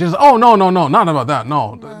allegations? Just, oh, no, not about that.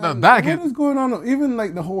 No. What is going on? Even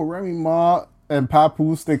like the whole Remy Ma and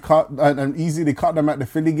Papoose, they caught, and Easy, they caught them at the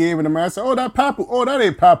Philly game, and the man said, oh, that Papoose. Oh, that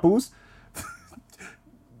ain't Papoose.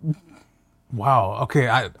 Wow. Okay.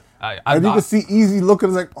 And you can see Easy looking,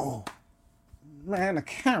 it's like, oh, man, the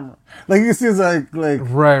camera. Like, you can see it's like.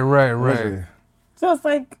 Right. So it's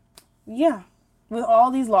like, yeah, with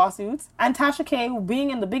all these lawsuits, and Tasha K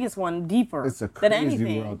being in the biggest one deeper It's a than crazy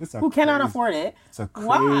anything, world. who cannot afford it. It's a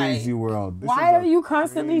crazy Why? world. Why are you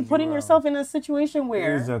constantly putting yourself in a situation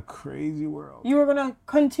where It's a crazy world. you are going to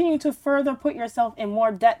continue to further put yourself in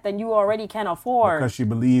more debt than you already can afford? Because she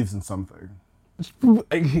believes in something.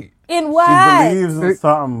 In what? She believes in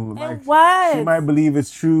something. Like, what? she might believe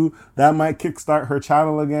it's true. That might kickstart her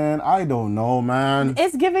channel again. I don't know, man.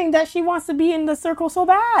 It's giving that she wants to be in the circle so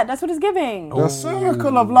bad. That's what it's giving. The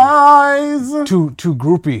circle of lies. Too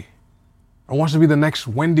groupie. I wants to be the next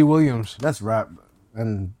Wendy Williams. Let's rap.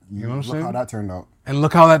 And you know what I'm look saying? how that turned out. And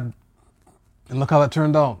look how that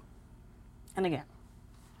turned out. And again,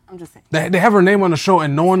 I'm just saying. They have her name on the show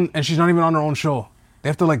and she's not even on her own show. They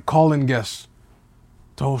have to like call in guests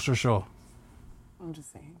to host her show. I'm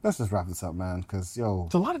just saying. Let's just wrap this up, man, because, yo.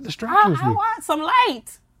 It's a lot of distractions. I want some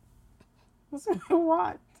light. That's what I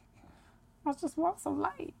want. I just want some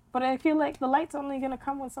light. But I feel like the light's only going to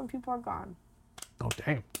come when some people are gone. Oh,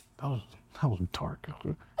 damn. That was dark.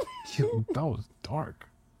 That was dark.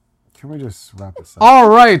 Can we just wrap this up? All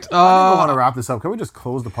right. I think I want to wrap this up. Can we just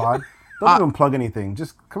close the pod? Don't even plug anything.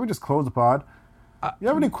 Can we just close the pod? You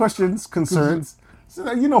have any questions, concerns?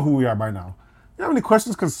 So you know who we are by now. You have any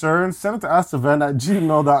questions, concerns? Send it to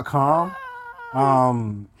askthevent@gmail.com.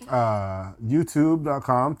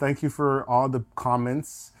 YouTube.com. Thank you for all the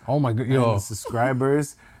comments. Oh my god, yo,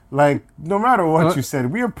 subscribers. Like, no matter what you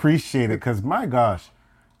said, we appreciate it because, my gosh,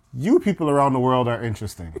 you people around the world are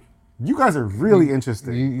interesting. You guys are really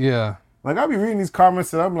interesting. Yeah. Like, I'll be reading these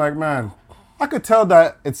comments and I'm like, man, I could tell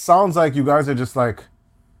that it sounds like you guys are just like,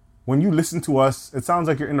 when you listen to us, it sounds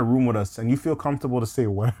like you're in a room with us and you feel comfortable to say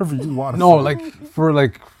whatever you want to say. No, like, for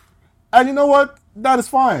like... And you know what? That is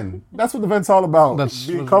fine. That's what the event's all about.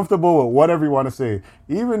 Being comfortable with whatever you want to say.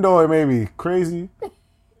 Even though it may be crazy,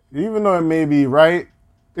 even though it may be right,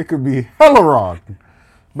 it could be hella wrong.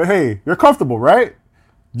 But hey, you're comfortable, right?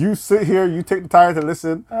 You sit here, you take the time to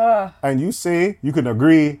listen, and you say you can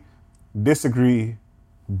agree, disagree,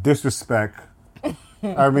 disrespect.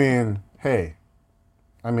 I mean, hey.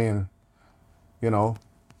 I mean, you know,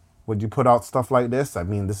 would you put out stuff like this? I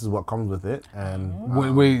mean, this is what comes with it. And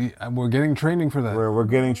we're getting training for that. We're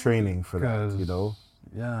getting training for that, you know?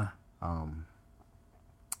 Yeah.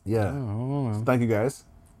 Yeah. So thank you guys.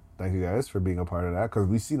 Thank you guys for being a part of that because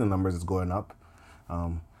we see the numbers is going up.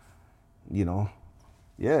 You know,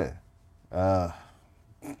 yeah. But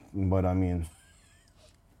I mean,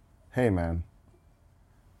 hey, man.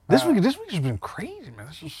 This week has been crazy, man.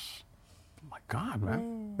 This is... Oh my God,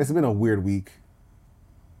 man. It's been a weird week.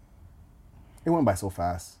 It went by so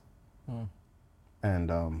fast. And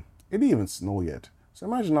it didn't even snow yet. So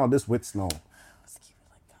imagine all this with snow. Let's keep it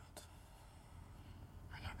like that.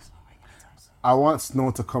 I'm not snowing anytime soon. I want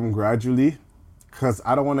snow to come gradually because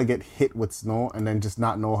I don't want to get hit with snow and then just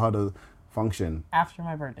not know how to function. After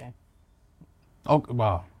my birthday. Oh,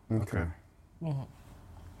 wow. Okay. Mm-hmm.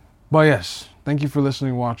 But yes, thank you for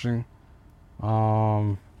listening, watching.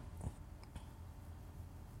 We're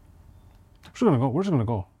just gonna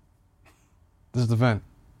go. This is the vent.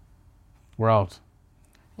 We're out.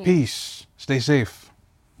 Yeah. Peace. Stay safe.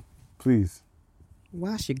 Please.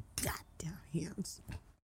 Wash your goddamn hands.